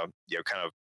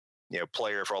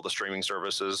 player for all the streaming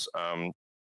services. And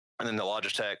then the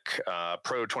Logitech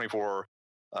Pro 24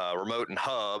 remote and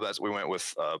hub, as we went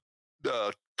with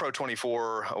the Pro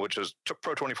 24, which is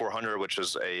Pro 2400, which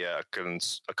is a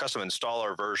custom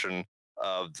installer version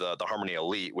of the Harmony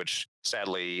Elite, which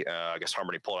sadly, I guess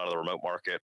Harmony pulled out of the remote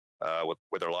market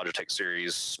with their Logitech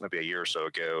series maybe a year or so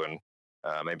ago, and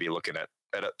maybe looking at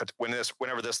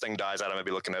whenever this thing dies out, I may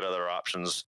be looking at other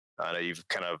options. I know you've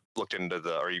kind of looked into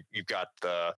you've got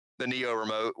the Neo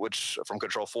remote, which from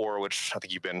Control 4, which I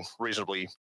think you've been reasonably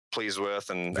pleased with,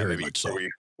 and very maybe much so.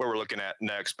 where we're looking at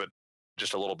next, but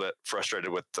just a little bit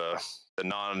frustrated with the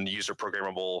non-user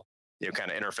programmable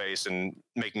kind of interface and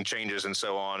making changes and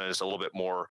so on. And it's a little bit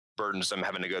more burdensome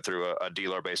having to go through a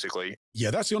dealer, basically.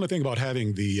 Yeah, that's the only thing about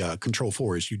having the Control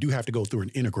 4 is you do have to go through an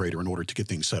integrator in order to get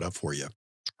things set up for you.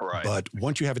 Right. But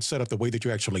once you have it set up the way that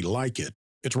you actually like it,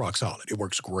 it's rock solid. It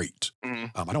works great. I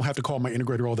don't have to call my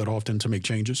integrator all that often to make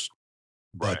changes.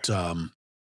 But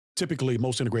typically,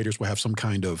 most integrators will have some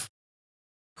kind of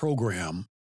program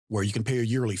where you can pay a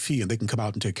yearly fee and they can come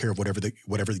out and take care of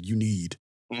whatever you need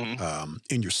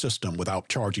in your system without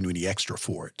charging you any extra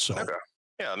for it. So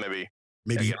yeah, maybe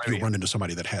you'll run into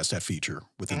somebody that has that feature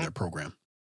within their program.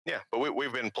 Yeah, but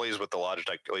we've been pleased with the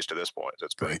Logitech, at least to this point.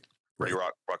 It's been pretty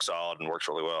rock solid and works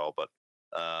really well. But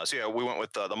so yeah, we went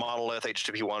with the Monolith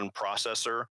HTTP1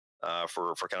 processor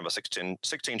for kind of a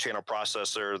 16 channel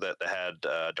processor that had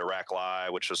Dirac Lie,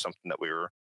 which was something that we were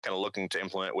kind of looking to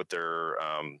implement with their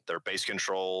bass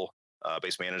control,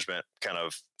 bass management kind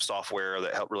of software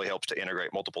that really helps to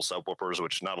integrate multiple subwoofers,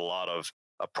 which not a lot of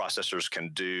processors can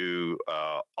do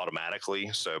automatically.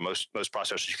 So most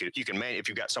processors you can if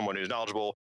you've got someone who's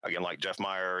knowledgeable, again, like Jeff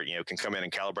Meyer, can come in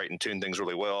and calibrate and tune things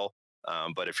really well.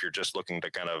 But if you're just looking to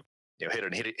kind of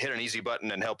hit an easy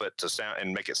button and help it to sound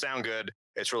and make it sound good,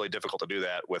 it's really difficult to do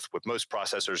that with most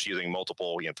processors using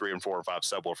multiple 3 and 4 and 5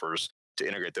 subwoofers. To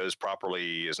integrate those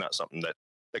properly is not something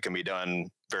that can be done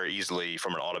very easily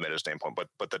from an automated standpoint.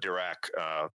 But the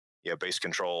Dirac bass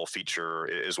control feature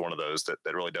is one of those that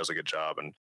really does a good job,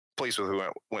 and pleased with who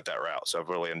went that route. So I've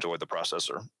really enjoyed the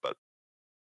processor. But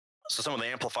so some of the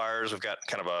amplifiers, we've got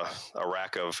kind of a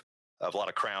rack of a lot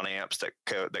of Crown amps that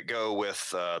go with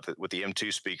the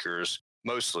M2 speakers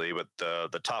mostly, but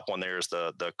the top one there is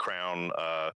the Crown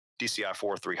DCI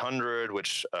 4300,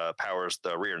 which powers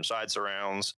the rear and side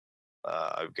surrounds.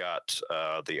 I've got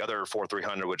the other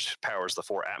 4300, which powers the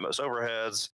 4 Atmos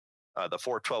overheads, the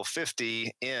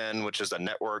 41250N, which is a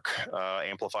network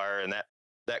amplifier, and that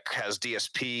has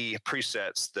DSP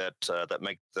presets that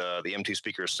make the M2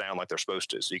 speakers sound like they're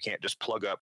supposed to. So you can't just plug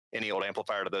up any old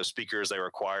amplifier to those speakers. They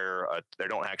require they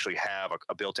don't actually have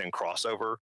a built-in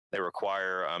crossover. They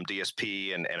require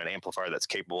DSP and an amplifier that's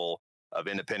capable of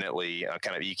independently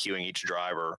kind of EQing each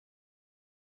driver.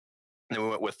 And then we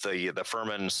went with the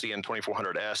Furman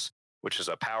CN2400S, which is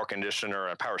a power conditioner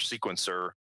and power sequencer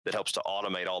that helps to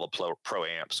automate all the pro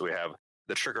amps. So we have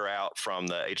the trigger out from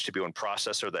the HTTP1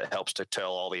 processor that helps to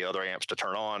tell all the other amps to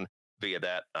turn on via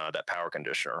that power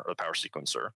conditioner or the power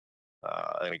sequencer.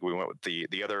 I think we went with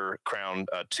the other Crown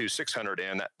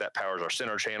 2600N that powers our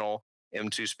center channel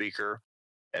M2 speaker,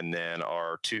 and then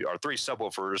our 3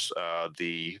 subwoofers.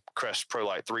 The Crest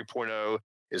ProLite 3.0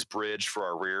 is bridged for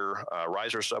our rear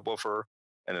riser subwoofer,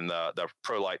 and then the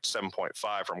ProLite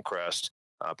 7.5 from Crest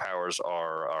powers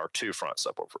our 2 front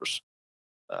subwoofers.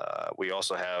 We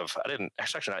also have,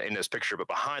 it's actually not in this picture, but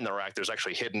behind the rack, there's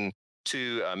actually hidden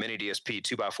 2 mini DSP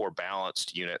 2x4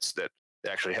 balanced units that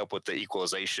actually help with the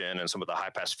equalization and some of the high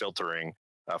pass filtering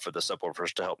for the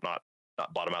subwoofers to help not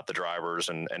bottom out the drivers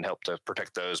and help to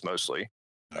protect those mostly.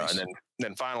 Nice. And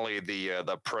then finally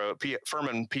the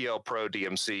Furman PL Pro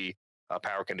DMC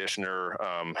power conditioner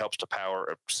helps to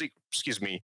power,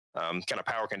 kind of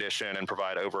power condition and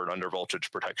provide over and under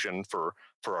voltage protection for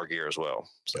our gear as well.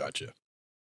 So. Gotcha.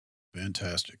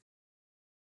 Fantastic.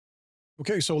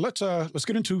 Okay, so let's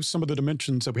get into some of the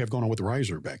dimensions that we have going on with the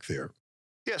riser back there.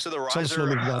 Yeah, so the riser,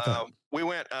 we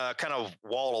went kind of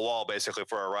wall to wall basically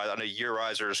for our riser. I know your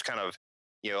riser is kind of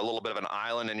a little bit of an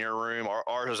island in your room.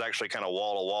 Ours is actually kind of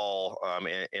wall to wall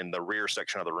in the rear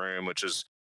section of the room, which is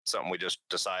something we just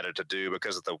decided to do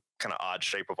because of the kind of odd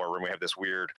shape of our room. We have this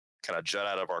weird kind of jut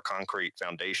out of our concrete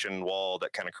foundation wall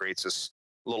that kind of creates this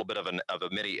little bit of a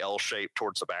mini L shape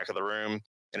towards the back of the room.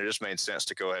 And it just made sense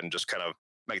to go ahead and just kind of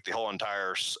make the whole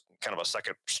entire kind of a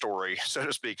second story, so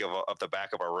to speak, of the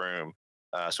back of our room.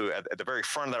 So at the very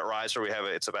front of that riser,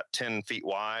 it's about 10 feet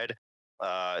wide.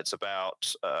 It's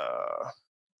about,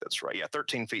 that's right, yeah,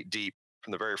 13 feet deep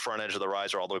from the very front edge of the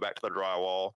riser all the way back to the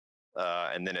drywall.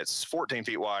 And then it's 14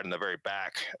 feet wide in the very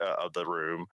back of the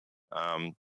room.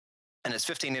 And it's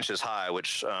 15 inches high,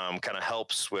 which kind of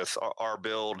helps with our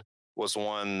build. Was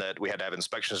one that we had to have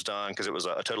inspections done because it was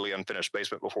a totally unfinished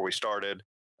basement before we started,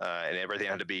 and everything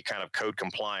had to be kind of code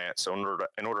compliant. So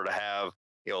in order to have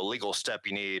a legal step,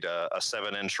 you need a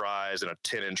 7-inch rise and a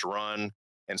 10-inch run.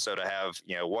 And so to have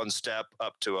one step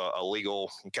up to a legal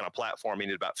kind of platform, you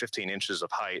need about 15 inches of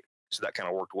height. So that kind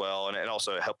of worked well, and it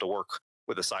also helped to work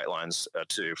with the sight lines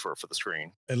too for the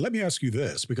screen. And let me ask you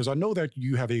this, because I know that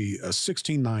you have a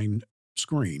 16:9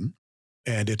 screen,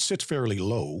 and it sits fairly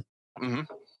low. Mm-hmm.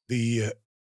 The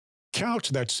couch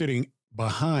that's sitting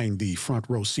behind the front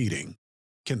row seating,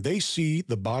 can they see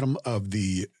the bottom of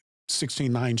the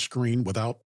 16:9 screen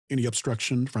without any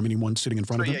obstruction from anyone sitting in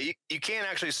front of them? Yeah, you can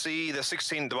actually see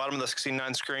the bottom of the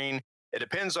 16:9 screen. It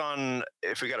depends on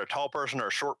if we got a tall person or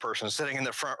a short person sitting in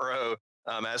the front row,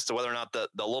 as to whether or not the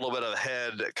little bit of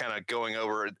head kind of going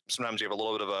over. Sometimes you have a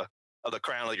little bit of the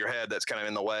crown of your head that's kind of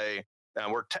in the way.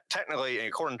 We're technically,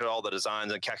 according to all the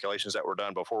designs and calculations that were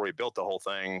done before we built the whole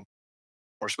thing,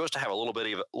 we're supposed to have a little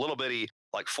bitty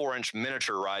like 4-inch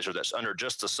miniature riser that's under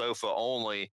just the sofa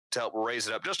only to help raise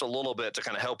it up just a little bit to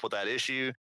kind of help with that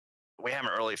issue. We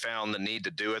haven't really found the need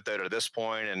to do it though to this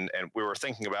point, and we were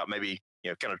thinking about maybe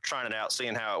kind of trying it out,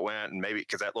 seeing how it went, and maybe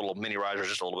because that little mini riser is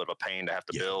just a little bit of a pain to have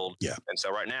to build. Yeah. And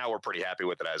so right now we're pretty happy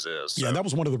with it as is. So. Yeah, that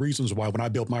was one of the reasons why when I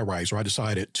built my riser, I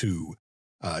decided to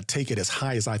take it as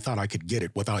high as I thought I could get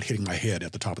it without hitting my head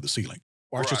at the top of the ceiling.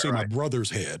 Or I should say my brother's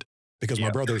head, because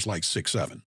my brother's like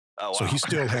 6'7". Oh, wow. So he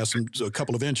still has a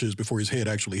couple of inches before his head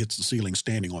actually hits the ceiling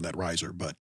standing on that riser.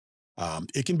 But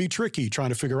it can be tricky trying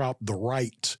to figure out the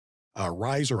right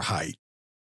riser height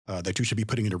that you should be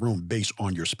putting in a room based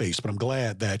on your space. But I'm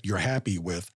glad that you're happy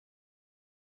with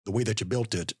the way that you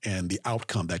built it and the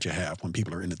outcome that you have when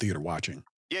people are in the theater watching.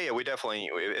 Yeah, we definitely,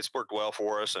 it's worked well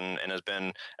for us and has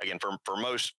been, again, for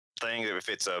most things, if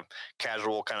it's a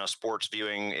casual kind of sports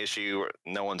viewing issue,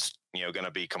 no one's, going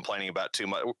to be complaining about too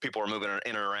much. People are moving in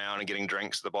and around and getting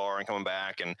drinks at the bar and coming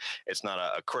back, and it's not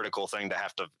a critical thing to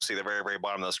have to see the very, very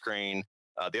bottom of the screen.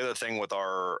 The other thing with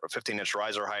our 15-inch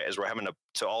riser height is we're having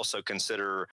to also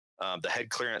consider the head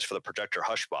clearance for the projector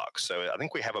hush box. So I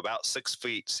think we have about 6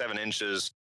 feet 7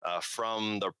 inches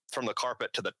from the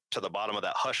carpet to the bottom of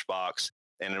that hush box.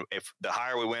 And if the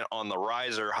higher we went on the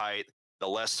riser height, the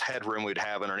less headroom we'd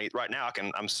have underneath. Right now,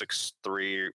 I'm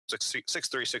 6'3",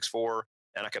 6'4",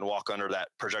 and I can walk under that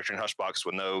projection hush box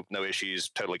with no issues,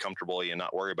 totally comfortably, and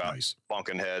not worry about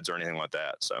bonking heads or anything like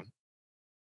that. So,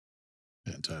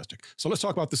 fantastic. So let's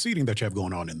talk about the seating that you have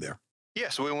going on in there. Yeah,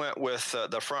 so we went with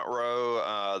the front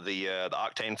row, the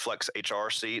Octane Flex HR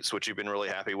seats, which you've been really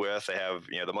happy with. They have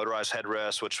the motorized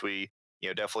headrest, which we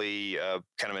definitely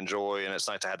kind of enjoy, and it's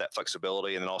nice to have that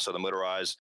flexibility. And then also the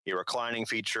motorized reclining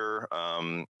feature.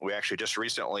 We actually just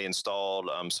recently installed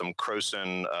some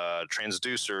Croson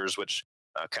transducers, which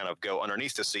kind of go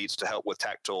underneath the seats to help with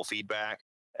tactile feedback.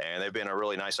 And they've been a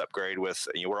really nice upgrade with,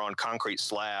 we're on concrete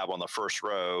slab on the first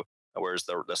row, whereas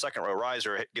the second row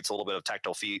riser gets a little bit of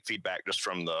tactile feedback just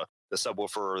from the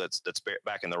subwoofer that's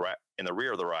back in the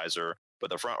rear of the riser. But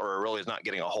the front row really is not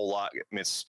getting a whole lot. I mean,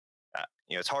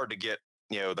 it's hard to get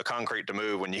the concrete to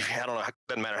move when I don't know, it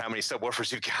doesn't matter how many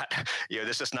subwoofers you've got,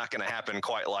 this is not going to happen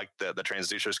quite like the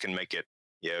transducers can make it,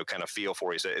 kind of feel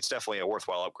for you. So it's definitely a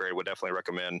worthwhile upgrade. Would definitely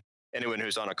recommend anyone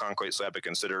who's on a concrete slab to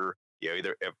consider,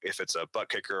 either if it's a butt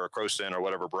kicker or Croson or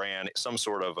whatever brand, some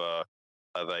sort of a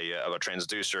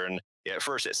transducer. And at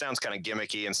first it sounds kind of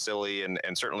gimmicky and silly. And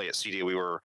certainly at CD, we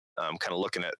were kind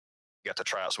of got to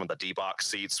try out some of the D-Box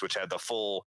seats, which had the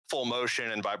full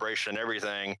motion and vibration and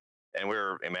everything. And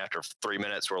after 3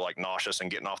 minutes, we're like nauseous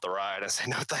and getting off the ride and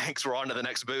saying, no, thanks, we're on to the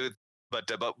next booth. But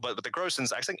the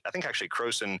Crosons, I think actually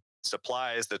Croson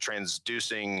supplies the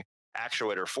transducing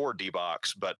actuator for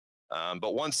D-Box. But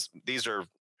once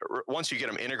you get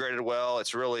them integrated well,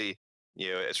 it's really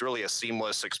a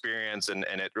seamless experience, and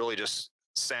it really just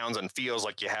sounds and feels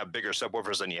like you have bigger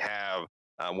subwoofers than you have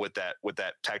with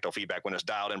that tactile feedback when it's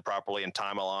dialed in properly and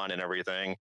time aligned and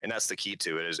everything. And that's the key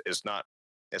to it. It's not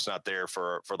there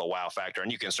for the wow factor.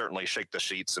 And you can certainly shake the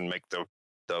sheets and make the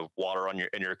the water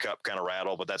in your cup kind of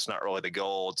rattle, but that's not really the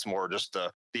goal. It's more just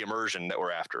the immersion that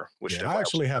we're after. Which I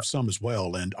actually have some as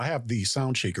well, and I have the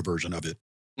sound shaker version of it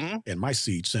in my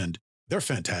seats, and they're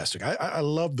fantastic. I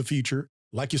love the feature.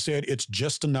 Like you said, it's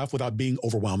just enough without being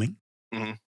overwhelming.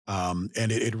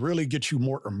 And it really gets you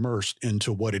more immersed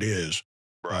into what it is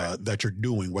that you're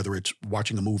doing, whether it's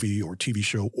watching a movie or TV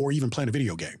show or even playing a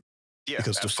video game. Yeah,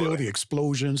 because to feel the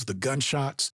explosions, the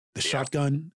gunshots, the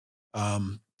shotgun,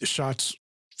 the shots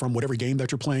from whatever game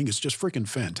that you're playing is just freaking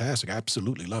fantastic. I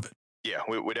absolutely love it. Yeah,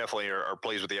 we definitely are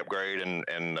pleased with the upgrade and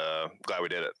glad we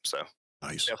did it. So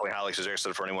nice. Definitely highly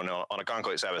suggested for anyone on a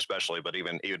concrete slab especially, but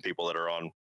even people that are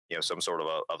on some sort of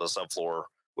a subfloor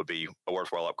would be a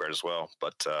worthwhile upgrade as well.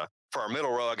 But for our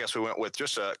middle row, I guess we went with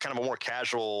just a kind of a more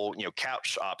casual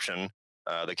couch option.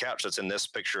 The couch that's in this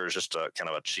picture is just a kind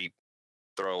of a cheap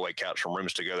throwaway couch from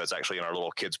Rooms to Go that's actually in our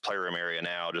little kids playroom area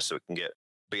now, just so it can get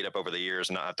beat up over the years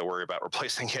and not have to worry about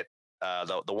replacing it.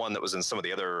 The one that was in some of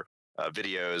the other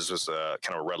videos was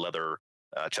kind of a red leather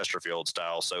Chesterfield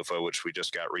style sofa, which we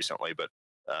just got recently. But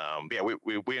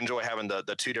we enjoy having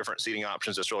the two different seating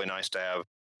options. It's really nice to have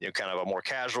kind of a more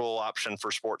casual option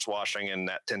for sports watching, and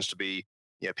that tends to be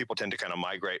people tend to kind of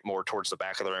migrate more towards the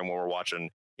back of the room when we're watching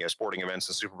sporting events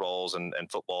and Super Bowls and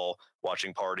football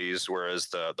watching parties, whereas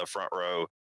the front row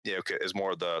is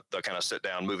more the kind of sit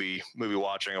down movie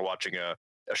watching or watching a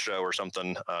show or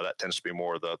something. That tends to be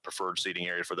more the preferred seating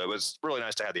area for those. It's really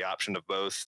nice to have the option of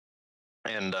both,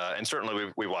 and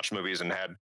certainly we watched movies and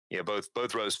had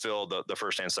both rows filled, the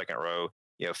first and second row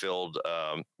filled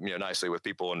nicely with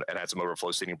people, and had some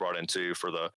overflow seating brought in too for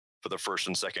the first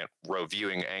and second row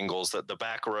viewing angles. That the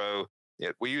back row,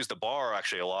 we use the bar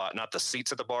actually a lot, not the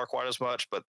seats at the bar quite as much,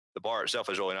 but the bar itself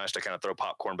is really nice to kind of throw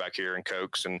popcorn back here and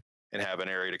Cokes and have an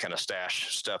area to kind of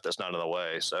stash stuff that's not in the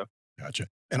way. So gotcha.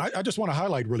 And I just want to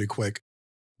highlight really quick,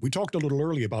 we talked a little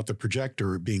earlier about the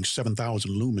projector being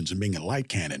 7,000 lumens and being a light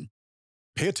cannon.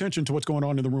 Pay attention to what's going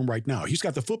on in the room right now. He's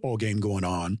got the football game going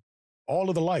on. All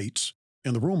of the lights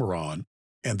in the room are on,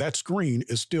 and that screen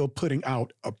is still putting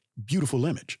out a beautiful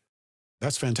image.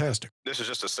 That's fantastic. This is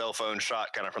just a cell phone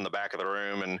shot kind of from the back of the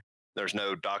room, and there's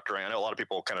no doctoring. I know a lot of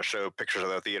people kind of show pictures of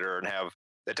the theater and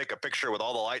they take a picture with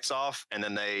all the lights off, and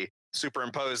then they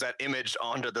superimpose that image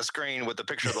onto the screen with the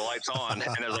picture of the lights on.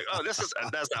 And they're like, oh,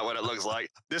 that's not what it looks like.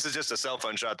 This is just a cell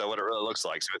phone shot, though, what it really looks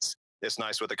like. So it's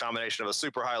nice with the combination of a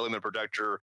super high lumen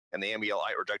projector and the ambient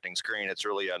light projecting screen. It's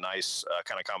really a nice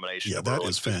kind of combination. Yeah, that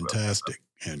is fantastic,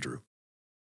 Andrew.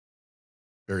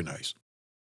 Very nice.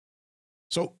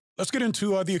 So let's get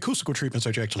into the acoustical treatments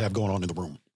that you actually have going on in the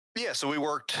room. Yeah, so we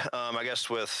worked, I guess,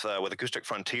 with Acoustic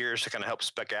Frontiers to kind of help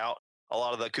spec out a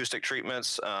lot of the acoustic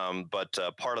treatments. But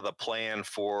part of the plan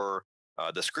for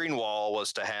the screen wall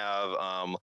was to have,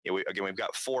 we've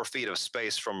got 4 feet of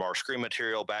space from our screen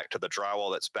material back to the drywall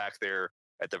that's back there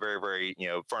at the very, very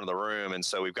front of the room, and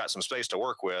so we've got some space to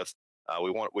work with.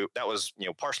 That was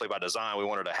partially by design. We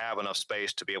wanted to have enough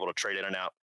space to be able to trade in and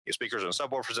out speakers and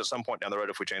subwoofers at some point down the road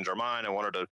if we change our mind and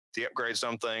wanted to upgrade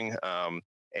something.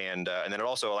 And then it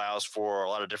also allows for a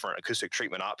lot of different acoustic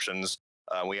treatment options.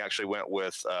 We actually went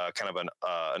with kind of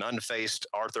an unfaced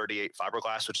R38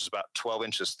 fiberglass, which is about 12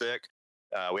 inches thick.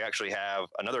 We actually have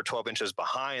another 12 inches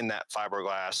behind that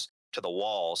fiberglass to the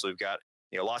wall. So we've got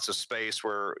lots of space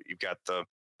where you've got the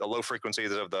low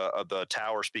frequencies of the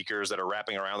tower speakers that are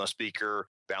wrapping around the speaker,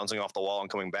 bouncing off the wall and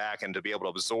coming back, and to be able to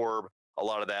absorb a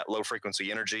lot of that low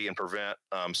frequency energy and prevent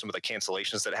some of the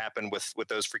cancellations that happen with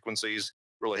those frequencies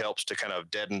really helps to kind of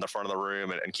deaden the front of the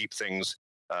room and keep things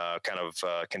kind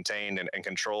of contained and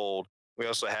controlled. We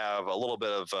also have a little bit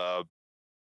of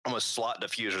almost slot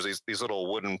diffusers, these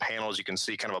little wooden panels you can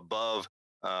see kind of above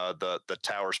the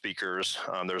tower speakers.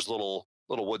 There's little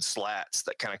wood slats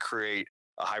that kind of create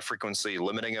a high frequency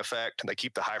limiting effect. They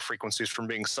keep the high frequencies from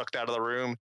being sucked out of the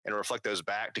room and reflect those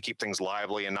back to keep things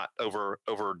lively and not over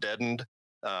deadened.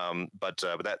 But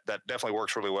that definitely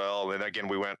works really well. And again,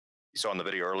 you saw in the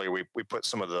video earlier, we put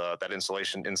some of that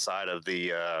insulation inside of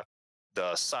the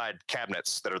side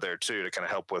cabinets that are there too, to kind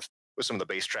of help with some of the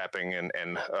bass trapping and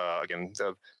again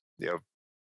the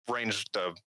range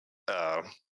of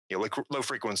low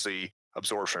frequency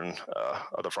absorption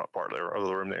of the front part there of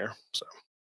the room there. So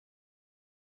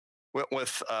went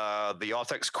with the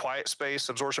Altex quiet space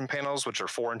absorption panels, which are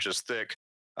 4 inches thick.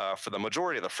 For the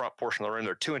majority of the front portion of the room,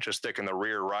 they're 2 inches thick in the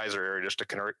rear riser area, just to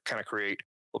kind of create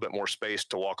a little bit more space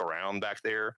to walk around back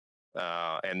there.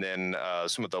 And then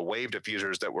some of the wave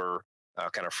diffusers that were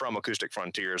kind of from Acoustic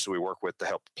Frontiers, we work with to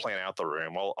help plan out the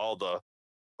room. All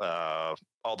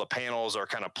the panels are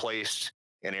kind of placed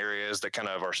in areas that kind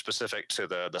of are specific to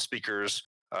the speakers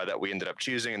that we ended up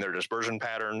choosing and their dispersion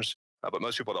patterns. But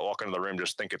most people that walk into the room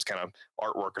just think it's kind of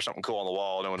artwork or something cool on the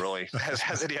wall. No one really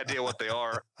has any idea what they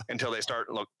are until they start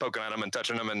poking at them and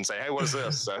touching them and say, "Hey, what is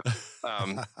this?" So,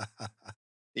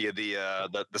 yeah,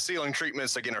 the ceiling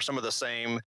treatments again are some of the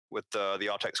same with the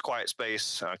Altex Quiet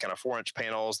Space kind of 4-inch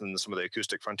panels and some of the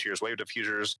Acoustic Frontiers wave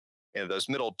diffusers. And those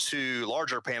middle two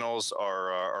larger panels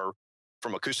are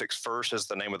from Acoustics First, is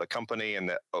the name of the company, and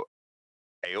the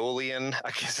Aeolian,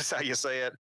 I guess is how you say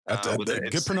it.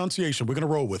 Good pronunciation. We're going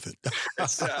to roll with it.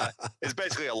 It's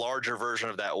basically a larger version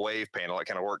of that wave panel. It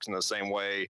kind of works in the same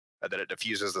way that it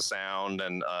diffuses the sound,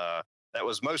 and that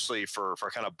was mostly for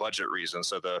kind of budget reasons.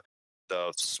 So the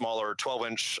smaller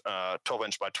 12-inch by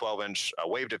 12-inch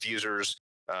wave diffusers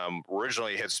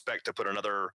originally had spec to put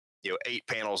another 8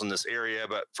 panels in this area,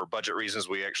 but for budget reasons,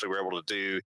 we actually were able to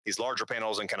do these larger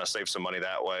panels and kind of save some money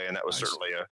that way. And that was certainly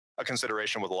a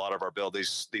consideration with a lot of our build.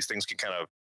 These things can kind of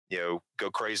go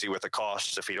crazy with the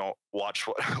costs if you don't watch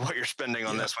what you're spending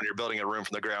on this when you're building a room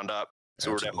from the ground up.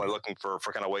 So we're definitely looking for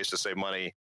kind of ways to save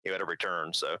money at every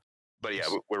turn. So, but yeah,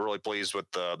 we're really pleased with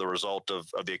the result of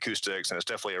the acoustics, and it's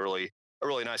definitely a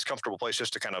really nice, comfortable place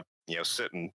just to kind of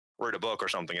sit and read a book or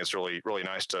something. It's really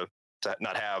nice to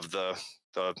not have the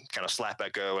kind of slap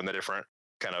echo and the different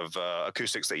kind of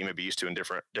acoustics that you may be used to in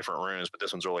different rooms. But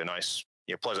this one's really nice,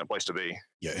 pleasant place to be.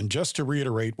 Yeah, and just to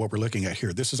reiterate what we're looking at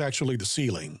here, this is actually the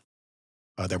ceiling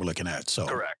that we're looking at. So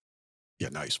correct. Yeah,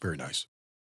 nice, very nice.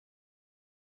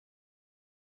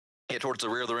 Yeah, towards the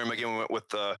rear of the room again, we went with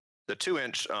the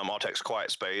 2-inch Altex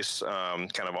Quiet Space,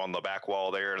 kind of on the back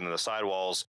wall there, and then the side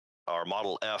walls are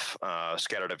Model F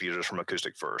scatter diffusers from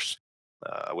Acoustic First,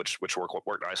 which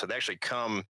work nice. So they actually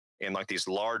come in like these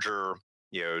larger,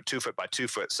 2-foot by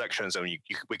 2-foot sections, and we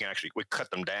cut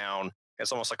them down.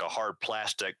 It's almost like a hard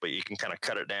plastic, but you can kind of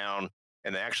cut it down,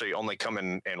 and they actually only come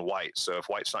in white. So if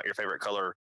white's not your favorite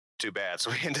color, too bad.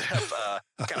 So we ended up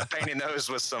kind of painting those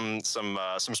with some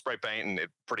spray paint, and it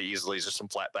pretty easily just some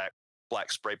flat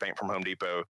black spray paint from Home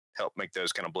Depot helped make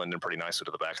those kind of blend in pretty nicely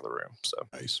to the back of the room. So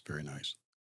nice, very nice.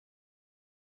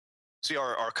 See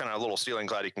our kind of little ceiling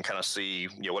cloud. You can kind of see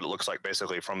what it looks like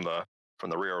basically from the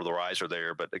rear of the riser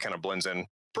there, but it kind of blends in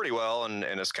pretty well, and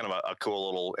it's kind of a cool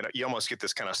little. And you almost get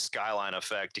this kind of skyline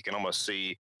effect. You can almost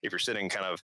see if you're sitting kind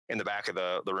of in the back of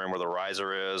the room where the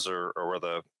riser is, or where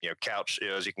the couch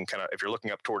is. You can kind of, if you're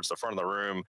looking up towards the front of the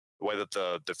room, the way that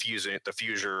the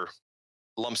diffuser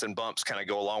lumps and bumps kind of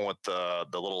go along with the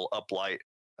little uplight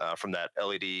from that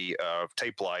LED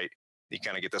tape light, you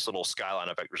kind of get this little skyline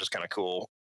effect, which is kind of cool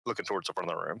looking towards the front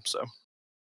of the room. So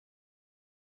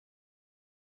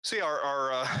see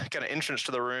our kind of entrance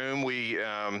to the room, we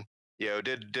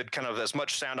did kind of as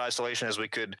much sound isolation as we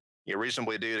could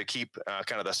reasonably do to keep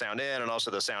kind of the sound in and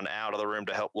also the sound out of the room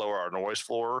to help lower our noise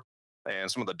floor. And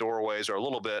some of the doorways are a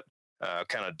little bit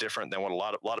kind of different than what a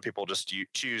lot of people just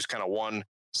choose kind of one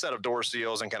set of door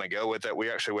seals and kind of go with it.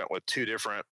 We actually went with 2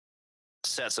 different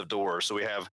sets of doors. So we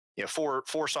have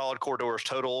four solid core doors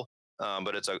total.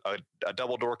 But it's a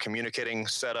double door communicating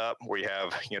setup where you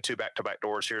have 2 back-to-back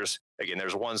doors.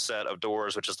 There's one set of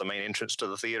doors, which is the main entrance to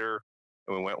the theater,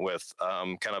 and we went with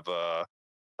kind of a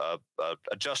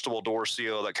adjustable door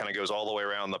seal that kind of goes all the way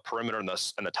around the perimeter and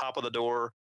the top of the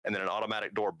door, and then an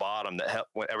automatic door bottom that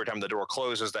every time the door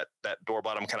closes, that door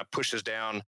bottom kind of pushes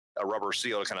down a rubber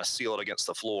seal to kind of seal it against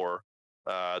the floor.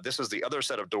 This is the other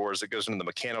set of doors that goes into the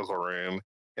mechanical room.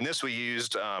 And this we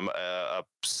used a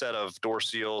set of door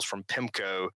seals from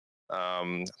Pimco.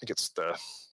 I think it's the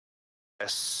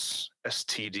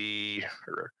STD,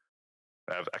 or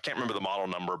I can't remember the model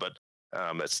number, but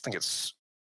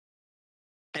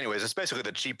anyways, it's basically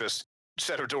the cheapest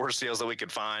set of door seals that we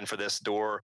could find for this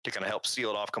door to kind of help seal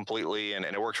it off completely, and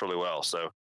it works really well. So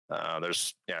I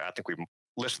think we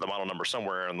listed the model number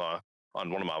somewhere on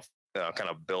one of my kind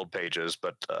of build pages,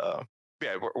 but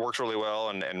it works really well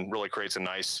and really creates a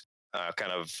nice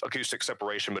kind of acoustic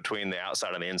separation between the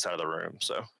outside and the inside of the room.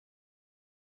 So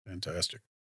fantastic.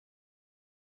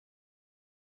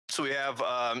 So we have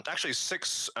actually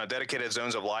 6 dedicated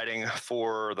zones of lighting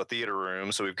for the theater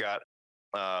room. So we've got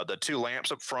the 2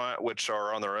 lamps up front, which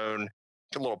are on their own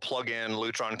little plug-in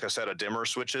Lutron cassette dimmer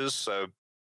switches. So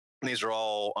these are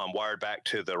all wired back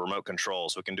to the remote control.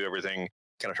 So we can do everything,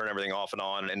 kind of turn everything off and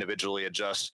on, and individually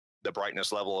adjust the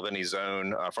brightness level of any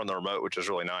zone from the remote, which is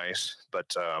really nice. But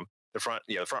the front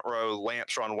row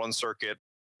lamps are on one circuit.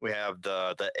 We have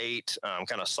the 8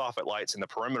 kind of soffit lights in the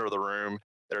perimeter of the room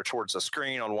that are towards the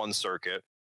screen on one circuit.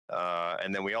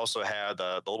 And then we also have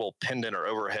the little pendant or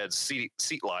overhead seat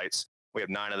lights. We have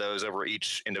 9 of those over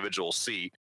each individual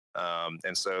seat.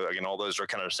 And so again, all those are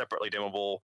kind of separately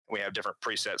dimmable. We have different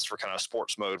presets for kind of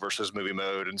sports mode versus movie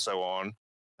mode and so on.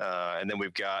 And then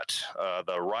we've got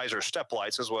the riser step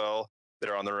lights as well that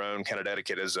are on their own kind of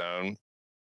dedicated zone.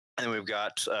 And we've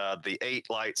got the 8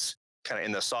 lights kind of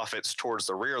in the soffits towards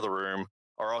the rear of the room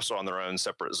are also on their own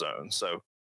separate zone. So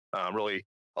really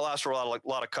allows for a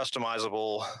lot of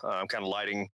customizable kind of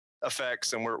lighting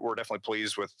effects. And we're definitely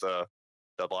pleased with the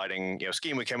lighting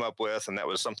scheme we came up with. And that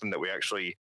was something that we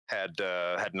actually had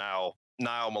Niall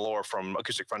Malore from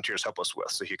Acoustic Frontiers help us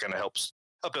with. So he kind of helped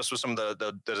us with some of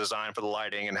the design for the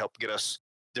lighting and helped get us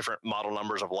different model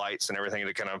numbers of lights and everything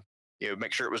to kind of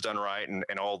make sure it was done right and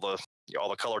all the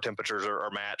color temperatures are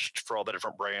matched for all the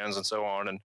different brands and so on.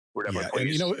 And we're definitely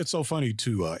pleased. And it's so funny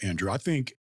too, Andrew. I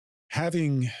think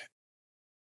having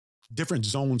different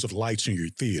zones of lights in your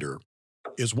theater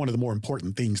is one of the more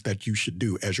important things that you should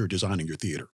do as you're designing your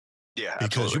theater. Yeah, because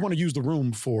absolutely. you want to use the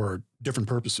room for different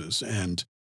purposes, and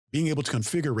being able to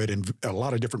configure it in a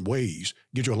lot of different ways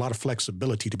gives you a lot of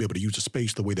flexibility to be able to use the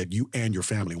space the way that you and your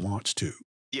family wants to.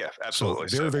 Yeah, absolutely.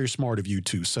 So very smart of you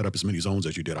to set up as many zones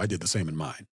as you did. I did the same in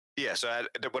mine. Yeah, so I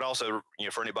would also,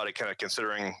 for anybody kind of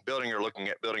considering building or looking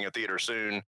at building a theater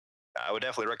soon, I would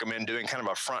definitely recommend doing kind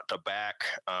of a front to back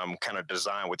kind of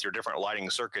design with your different lighting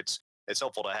circuits. It's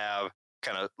helpful to have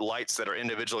kind of lights that are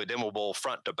individually dimmable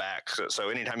front to back. So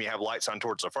anytime you have lights on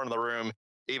towards the front of the room,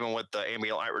 even with the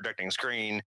ambient light rejecting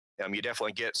screen, you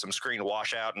definitely get some screen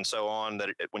washout and so on that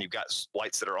when you've got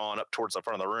lights that are on up towards the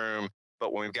front of the room.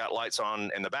 But when we've got lights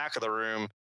on in the back of the room,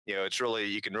 it's really,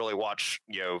 you can really watch,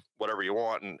 whatever you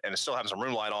want and still have some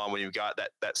room light on when you've got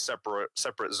that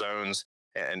separate zones,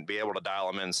 and be able to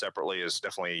dial them in separately is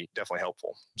definitely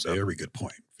helpful. So. Very good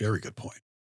point. Very good point.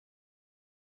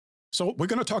 So we're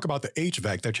going to talk about the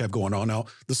HVAC that you have going on now.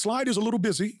 The slide is a little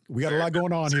busy. We got a lot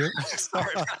going on here.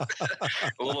 Sorry about that.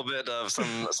 A little bit of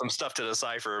some stuff to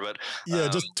decipher, but yeah,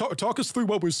 just talk us through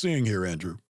what we're seeing here,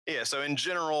 Andrew. Yeah, so in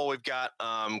general, we've got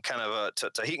kind of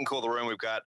to heat and cool the room. We've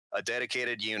got a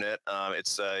dedicated unit.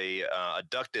 It's a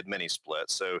ducted mini split.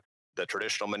 So the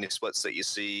traditional mini splits that you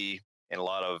see in a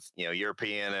lot of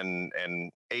European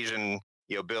and Asian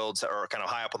builds are kind of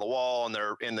high up on the wall, and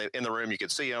they're in the room. You can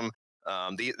see them.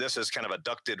 This is kind of a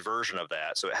ducted version of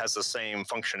that, so it has the same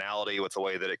functionality with the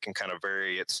way that it can kind of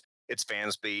vary its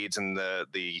fan speeds and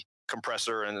the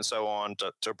compressor and so on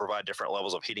to provide different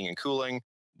levels of heating and cooling.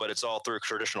 But it's all through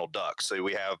traditional ducts. So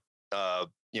we have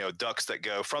ducts that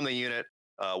go from the unit,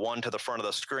 one to the front of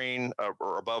the screen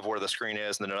or above where the screen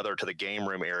is, and then another to the game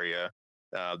room area.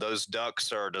 Those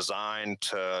ducts are designed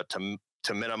to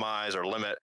minimize or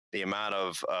limit the amount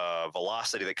of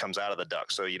velocity that comes out of the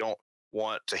duct. So you don't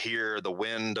want to hear the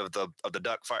wind of the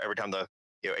duct fire every time the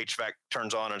HVAC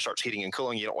turns on and starts heating and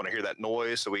cooling. You don't want to hear that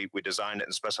noise. So we designed it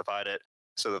and specified it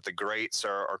so that the grates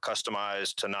are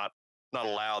customized to not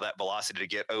allow that velocity to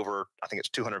get over, I think it's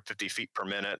 250 feet per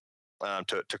minute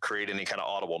to create any kind of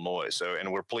audible noise. So, and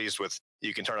we're pleased with,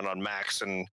 you can turn it on max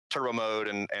and turbo mode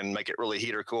and make it really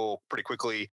heat or cool pretty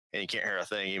quickly. And you can't hear a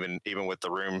thing, even with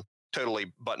the room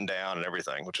totally buttoned down and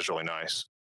everything, which is really nice.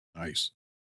 Nice.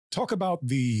 Talk about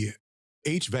the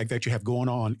HVAC that you have going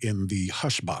on in the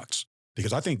hush box,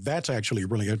 because I think that's actually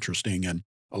really interesting. And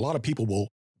a lot of people will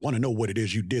want to know what it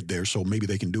is you did there, so maybe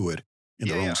they can do it in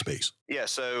their own space. Yeah,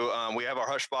 so we have our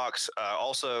hush box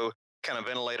also kind of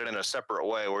ventilated in a separate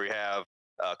way, where we have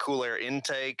cool air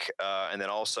intake and then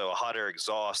also a hot air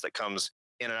exhaust that comes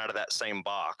in and out of that same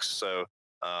box. So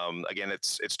again,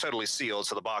 it's totally sealed.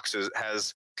 So the box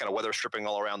has kind of weather stripping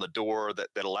all around the door that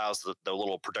allows the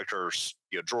little projector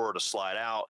drawer to slide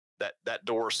out. That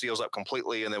door seals up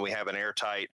completely, and then we have an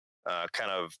airtight kind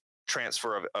of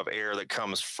transfer of air that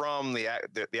comes from the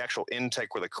actual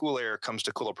intake where the cool air comes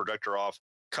to cool the projector off,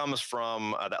 comes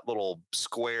from that little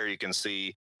square you can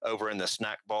see over in the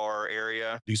snack bar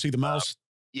area. Do you see the mouse?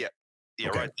 Yeah,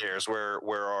 okay. Right there is where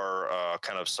our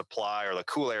kind of supply or the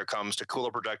cool air comes to cool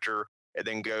the projector. It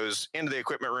then goes into the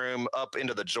equipment room, up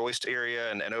into the joist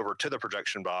area, and over to the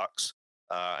projection box.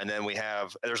 And then we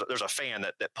have there's a fan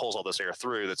that pulls all this air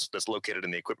through that's located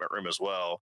in the equipment room as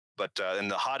well. But then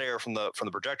the hot air from the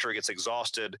projector gets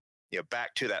exhausted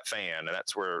back to that fan, and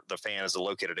that's where the fan is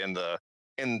located in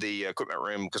the equipment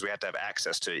room, because we have to have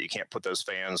access to it. You can't put those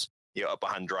fans up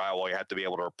behind drywall. You have to be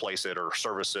able to replace it or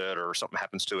service it, or something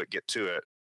happens to it, get to it.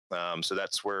 So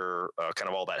that's where kind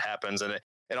of all that happens, and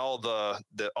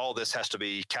all this has to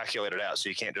be calculated out. So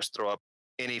you can't just throw up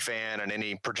any fan and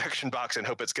any projection box and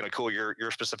hope it's going to cool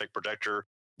your specific projector.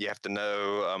 You have to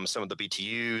know some of the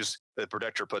BTUs that the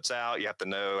projector puts out. You have to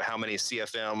know how many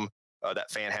CFM that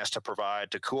fan has to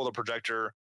provide to cool the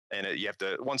projector. And you have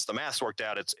to, once the math's worked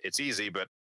out, it's easy, but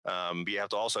you have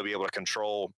to also be able to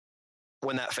control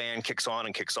when that fan kicks on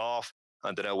and kicks off,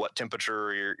 to know what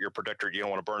temperature your projector, you don't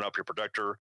want to burn up your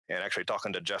projector. And actually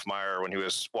talking to Jeff Meyer when he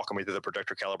was walking me through the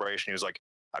projector calibration, he was like,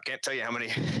 I can't tell you how many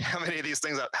of these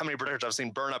things, how many projectors I've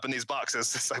seen burn up in these boxes.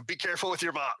 So be careful with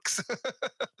your box.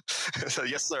 So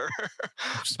yes, sir.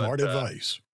 Smart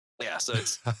advice. Yeah, so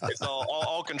it's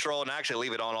all control, and I actually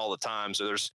leave it on all the time. So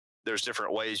there's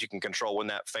different ways you can control when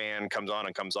that fan comes on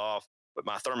and comes off. But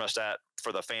my thermostat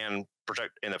for the fan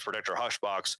in the projector hush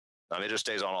box, it just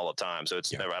stays on all the time. So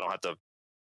it's never, I don't have to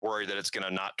worry that it's going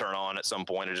to not turn on at some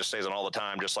point. It just stays on all the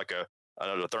time, just like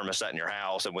another thermostat in your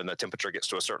house. And when the temperature gets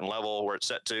to a certain level where it's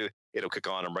set to, it'll kick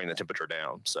on and bring the temperature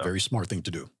down. So very smart thing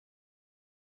to do.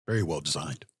 Very well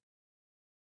designed.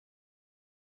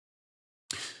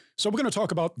 So we're going to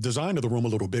talk about design of the room a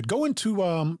little bit. Go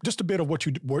into just a bit of what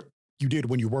you did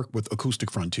when you worked with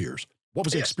Acoustic Frontiers. What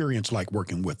was the experience like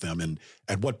working with them, and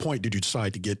at what point did you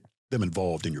decide to get them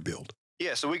involved in your build?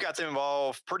 Yeah, so we got them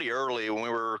involved pretty early when we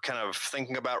were kind of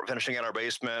thinking about finishing out our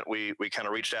basement. We kind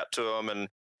of reached out to them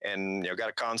and got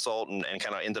a consult and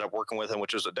kind of ended up working with them,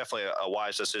 which was definitely a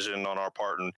wise decision on our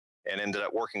part, and ended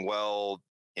up working well.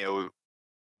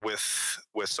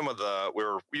 With some of we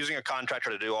were using a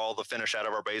contractor to do all the finish out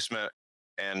of our basement,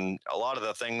 and a lot of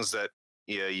the things that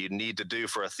you need to do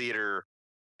for a theater,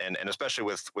 and especially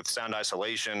with sound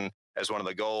isolation as one of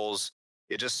the goals,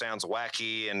 it just sounds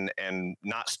wacky and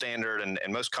not standard. And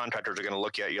most contractors are going to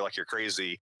look at you like you're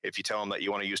crazy if you tell them that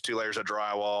you want to use 2 layers of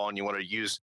drywall and you want to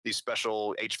use these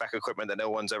special HVAC equipment that no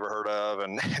one's ever heard of,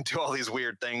 and do all these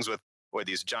weird things with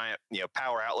these giant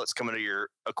power outlets coming to your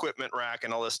equipment rack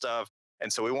and all this stuff.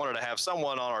 And so we wanted to have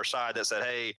someone on our side that said,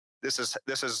 hey, this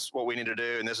is what we need to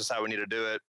do, and this is how we need to do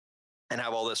it, and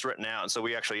have all this written out. And so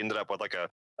we actually ended up with like a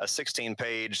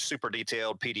 16-page, super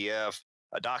detailed PDF,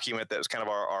 a document that was kind of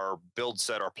our build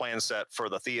set, our plan set for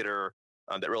the theater,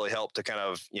 that really helped to kind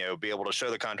of be able to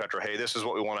show the contractor, hey, this is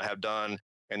what we want to have done,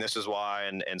 and this is why,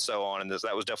 and so on. And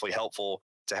that was definitely helpful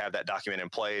to have that document in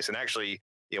place. And actually,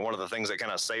 one of the things that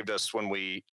kind of saved us when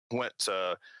we went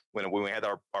to when we had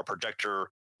our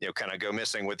projector kind of go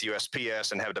missing with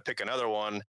USPS and have to pick another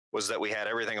one, was that we had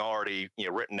everything already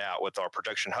written out with our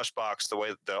projection hush box, the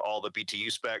way all the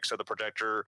BTU specs of the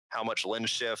projector, how much lens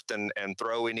shift and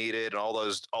throw we needed, and all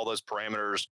those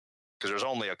parameters, because there's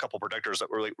only a couple projectors that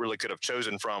we really could have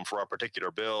chosen from for our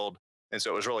particular build. And so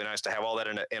it was really nice to have all that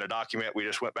in a document. We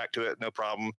just went back to it, no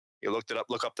problem. You looked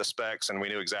up the specs, and we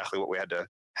knew exactly what we had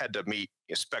to meet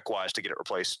spec wise to get it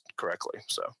replaced correctly.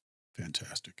 So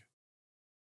fantastic.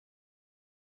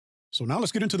 So now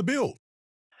let's get into the build.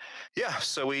 Yeah.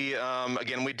 So we,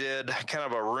 again, we did kind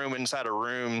of a room inside a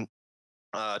room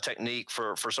technique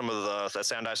for some of the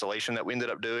sound isolation that we ended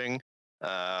up doing.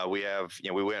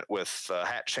 We went with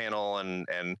hat channel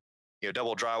and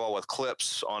double drywall with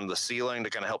clips on the ceiling to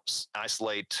kind of help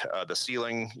isolate the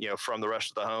ceiling, from the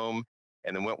rest of the home.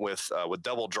 And then went with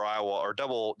double drywall or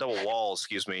double walls,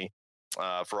 excuse me,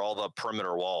 for all the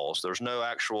perimeter walls. There's no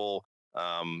actual,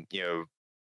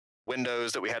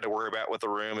 windows that we had to worry about with the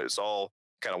room. It's all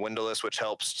kind of windowless, which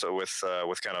helps. So with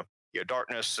kind of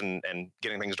darkness and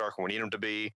getting things dark when we need them to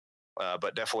be,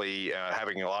 but definitely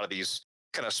having a lot of these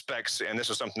kind of specs. And this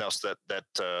is something else that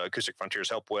Acoustic Frontiers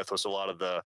helped with, was a lot of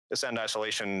the sound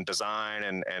isolation design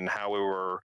and how we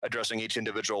were addressing each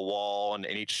individual wall and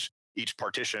each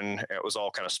partition. It was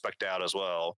all kind of specced out as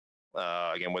well.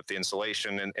 Again, with the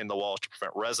insulation in the walls to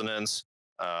prevent resonance,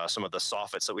 some of the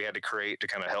soffits that we had to create to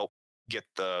kind of help get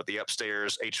the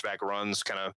upstairs HVAC runs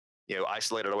kind of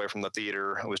isolated away from the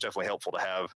theater. It was definitely helpful to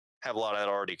have a lot of that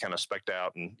already kind of specced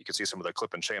out. And you can see some of the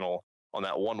clip and channel on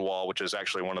that one wall, which is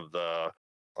actually one of the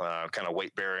kind of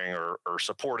weight bearing or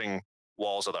supporting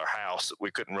walls of our house.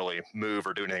 We couldn't really move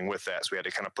or do anything with that, so we had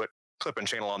to kind of put clip and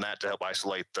channel on that to help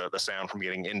isolate the sound from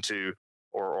getting into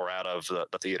or out of the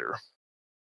theater.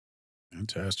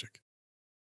 Fantastic.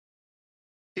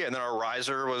 Yeah, and then our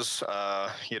riser was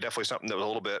definitely something that was a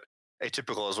little bit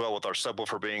atypical as well, with our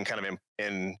subwoofer being kind of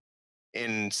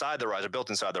inside the riser,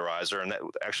 built inside the riser. And that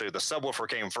actually the subwoofer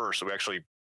came first. So we actually,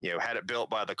 had it built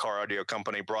by the car audio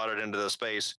company, brought it into the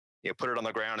space, put it on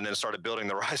the ground, and then started building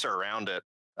the riser around it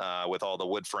with all the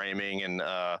wood framing, and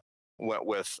went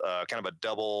with kind of a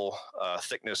double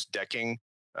thickness decking.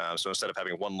 So instead of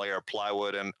having one layer of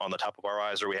plywood on the top of our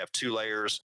riser, we have 2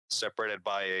 layers separated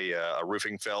by a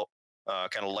roofing felt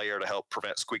kind of layer to help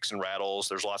prevent squeaks and rattles.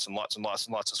 There's lots and lots and lots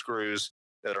and lots of screws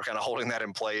that are kind of holding that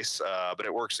in place, but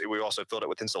it works. We also filled it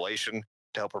with insulation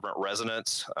to help prevent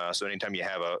resonance. So anytime you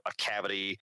have a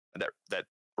cavity that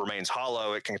remains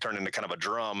hollow, it can turn into kind of a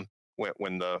drum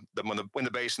when the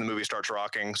bass in the movie starts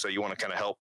rocking. So you want to kind of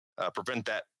help prevent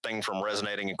that thing from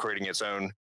resonating and creating its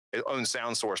own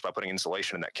sound source by putting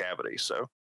insulation in that cavity. So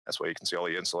that's why you can see all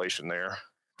the insulation there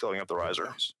filling up the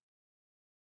riser.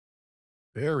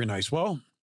 Very nice. Well,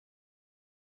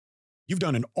 you've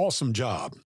done an awesome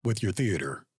job with your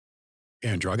theater,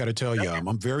 Andrew. I got to tell you,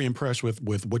 I'm very impressed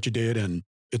with what you did, and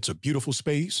it's a beautiful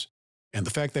space. And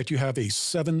the fact that you have a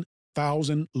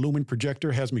 7,000 lumen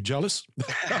projector has me jealous.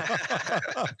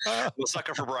 We'll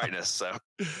sucker for brightness. So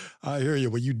I hear you.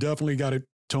 Well, you definitely got it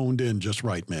toned in just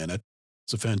right, man.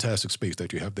 It's a fantastic space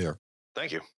that you have there.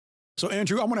 thank you. So,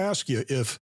 Andrew, I want to ask you,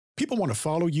 if people want to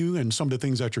follow you and some of the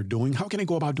things that you're doing, how can they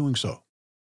go about doing so?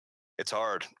 It's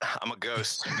hard. I'm a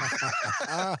ghost.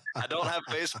 I don't have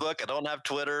Facebook. I don't have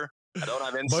Twitter. I don't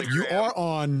have Instagram. But you are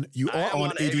on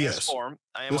AVS. Form.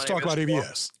 Let's talk about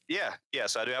AVS. Yeah.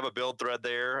 Yes, I do have a build thread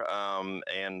there.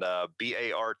 And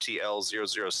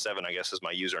BARTL007, I guess, is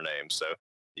my username. So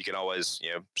you can always,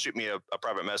 shoot me a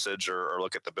private message or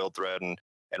look at the build thread and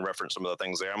reference some of the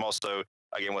things there. I'm also,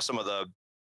 again, with some of the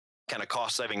kind of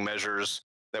cost saving measures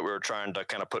that we were trying to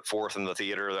kind of put forth in the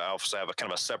theater, I also have a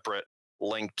kind of a separate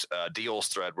linked deals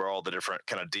thread where all the different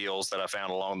kind of deals that I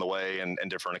found along the way and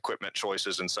different equipment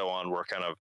choices and so on were kind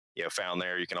of found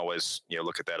there. You can always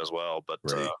look at that as well. But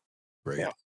Great. Yeah.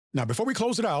 Now, before we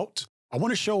close it out, I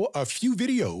want to show a few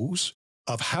videos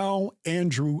of how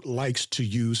Andrew likes to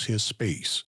use his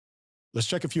space. Let's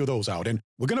check a few of those out. And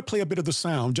we're going to play a bit of the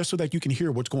sound just so that you can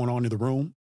hear what's going on in the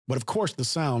room. But of course, the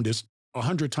sound is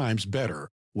 100 times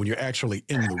better when you're actually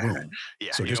in the room.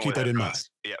 Yeah, so just keep that in mind.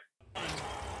 Yep.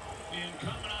 And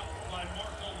coming up by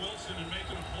Marco Wilson and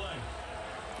making a play.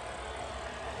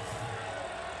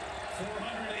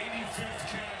 485th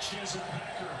catch as a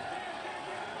Packer.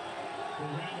 For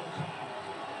Randall Cobb.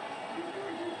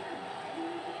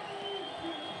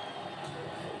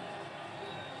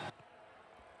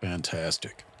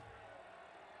 Fantastic.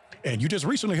 And you just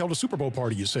recently held a Super Bowl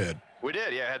party, you said. We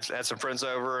did, yeah. Had some friends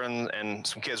over and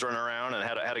some kids running around and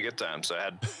had a good time. So I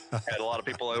had a lot of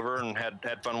people over and had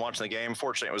fun watching the game.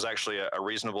 Fortunately, it was actually a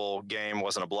reasonable game,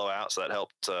 wasn't a blowout, so that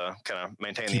helped kind of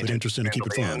maintain keep the it interesting and keep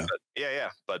it fun.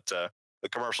 But the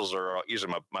commercials are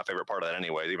usually my favorite part of that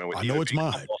anyway. Even with I know it's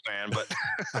mine. Fan, but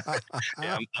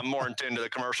yeah, I'm more in tune to the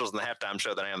commercials and the halftime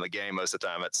show than I am the game most of the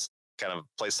time. It's kind of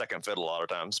plays second fiddle a lot of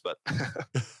times, but.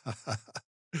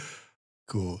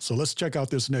 Cool. So let's check out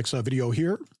this next video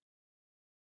here.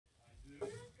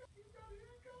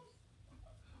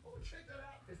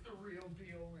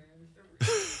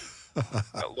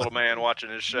 That little man watching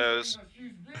his shows.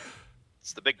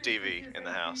 It's the big TV in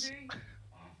the house.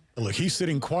 Look, he's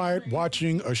sitting quiet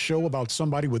watching a show about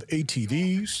somebody with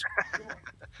ATVs.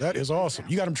 That is awesome.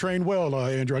 You got him trained well,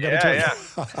 Andrew. I got to tell you.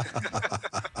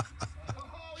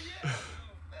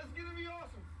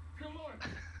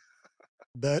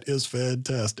 That is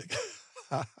fantastic.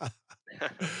 All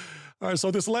right,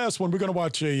 so this last one, we're going to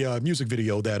watch a music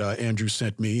video that Andrew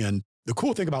sent me. And the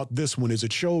cool thing about this one is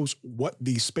it shows what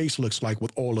the space looks like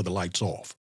with all of the lights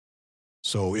off.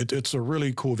 So it's a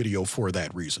really cool video for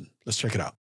that reason. Let's check it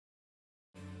out.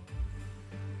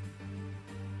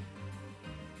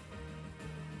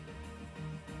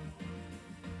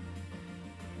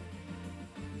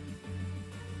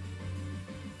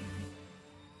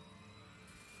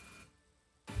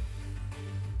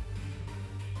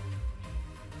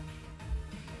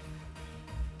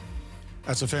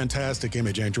 That's a fantastic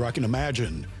image, Andrew. I can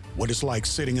imagine what it's like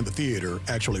sitting in the theater,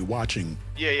 actually watching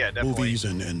movies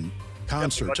and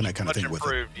concerts and that kind of thing with it.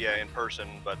 Much improved, in person,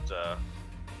 but at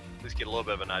least get a little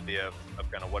bit of an idea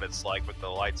of kind of what it's like with the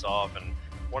lights off. And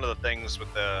one of the things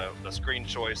with the screen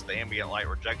choice, the ambient light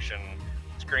rejection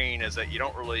screen, is that you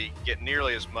don't really get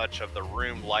nearly as much of the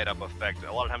room light up effect.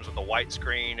 A lot of times with the white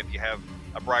screen, if you have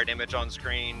a bright image on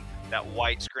screen, that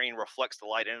white screen reflects the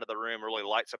light into the room, really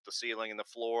lights up the ceiling and the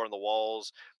floor and the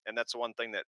walls. And that's the one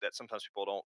thing that sometimes people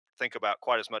don't think about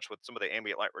quite as much with some of the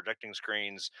ambient light projecting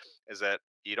screens, is that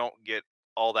you don't get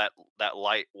all that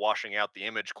light washing out the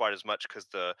image quite as much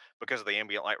because of the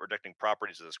ambient light projecting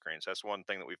properties of the screen. So that's one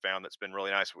thing that we found that's been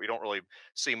really nice. We don't really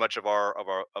see much of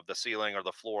the ceiling or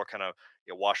the floor kind of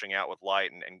washing out with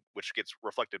light, and which gets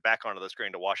reflected back onto the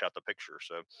screen to wash out the picture.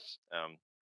 So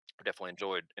definitely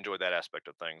enjoyed that aspect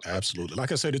of things. Absolutely.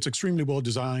 Like I said, it's extremely well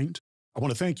designed. I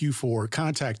want to thank you for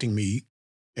contacting me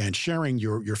and sharing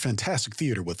your fantastic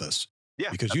theater with us.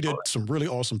 Yeah, because you did some really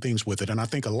awesome things with it. And I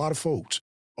think a lot of folks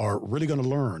are really going to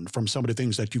learn from some of the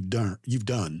things that you've done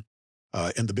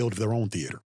in the build of their own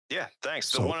theater. Yeah, thanks.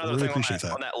 So one other really thing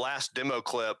on that last demo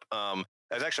clip,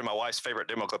 that's actually my wife's favorite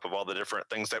demo clip of all the different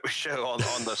things that we show on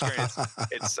the screen.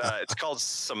 It's called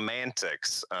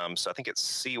Semantics. So I think it's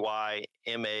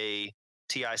CYMATICS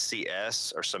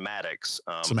or Semantics.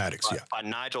 Semantics, by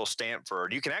Nigel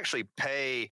Stanford. You can actually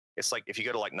pay. It's like if you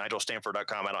go to like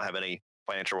nigelstanford.com. I don't have any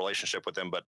financial relationship with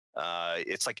them, but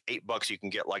It's like $8. You can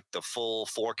get like the full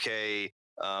 4K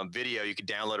video. You can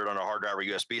download it on a hard drive or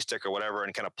USB stick or whatever,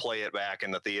 and kind of play it back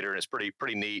in the theater. And it's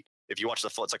pretty neat. If you watch the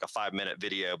full, it's like a 5-minute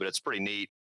video, but it's pretty neat.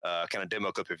 Kind of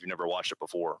demo clip if you've never watched it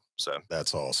before. So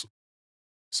that's awesome.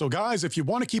 So guys, if you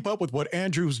want to keep up with what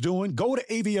Andrew's doing, go to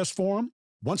AVS Forum.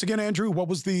 Once again, Andrew, what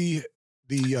was the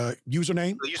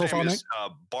username? The profile username is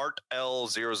name?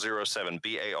 Bartl007,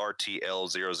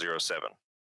 BARTL007.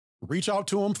 Reach out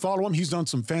to him, follow him. He's done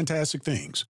some fantastic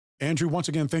things. Andrew, once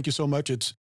again, thank you so much.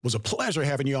 It was a pleasure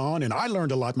having you on, and I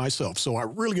learned a lot myself. So I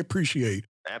really appreciate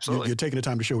you taking the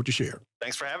time to share what you share.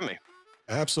 Thanks for having me.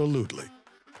 Absolutely.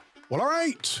 Well, all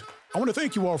right. I want to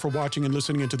thank you all for watching and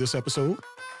listening into this episode.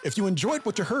 If you enjoyed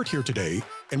what you heard here today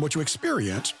and what you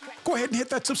experienced, go ahead and hit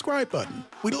that subscribe button.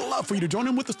 We'd love for you to join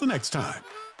in with us the next time.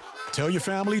 Tell your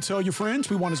family, tell your friends.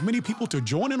 We want as many people to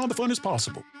join in on the fun as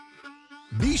possible.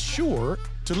 Be sure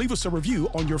to leave us a review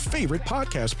on your favorite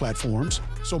podcast platforms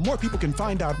so more people can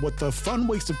find out what the fun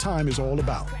waste of time is all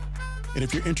about. And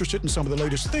if you're interested in some of the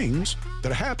latest things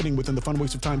that are happening within the Fun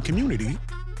Waste of Time community,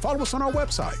 follow us on our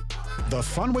website,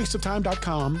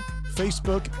 thefunwasteoftime.com,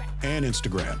 Facebook, and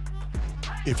Instagram.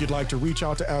 If you'd like to reach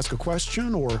out to ask a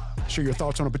question or share your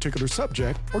thoughts on a particular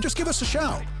subject, or just give us a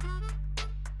shout,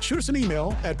 shoot us an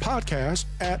email at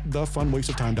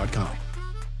podcast@thefunwasteoftime.com.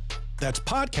 That's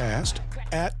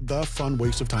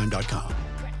podcast@thefunwasteoftime.com.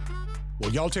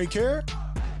 Well, y'all take care,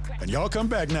 and y'all come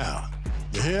back now.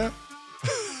 You hear?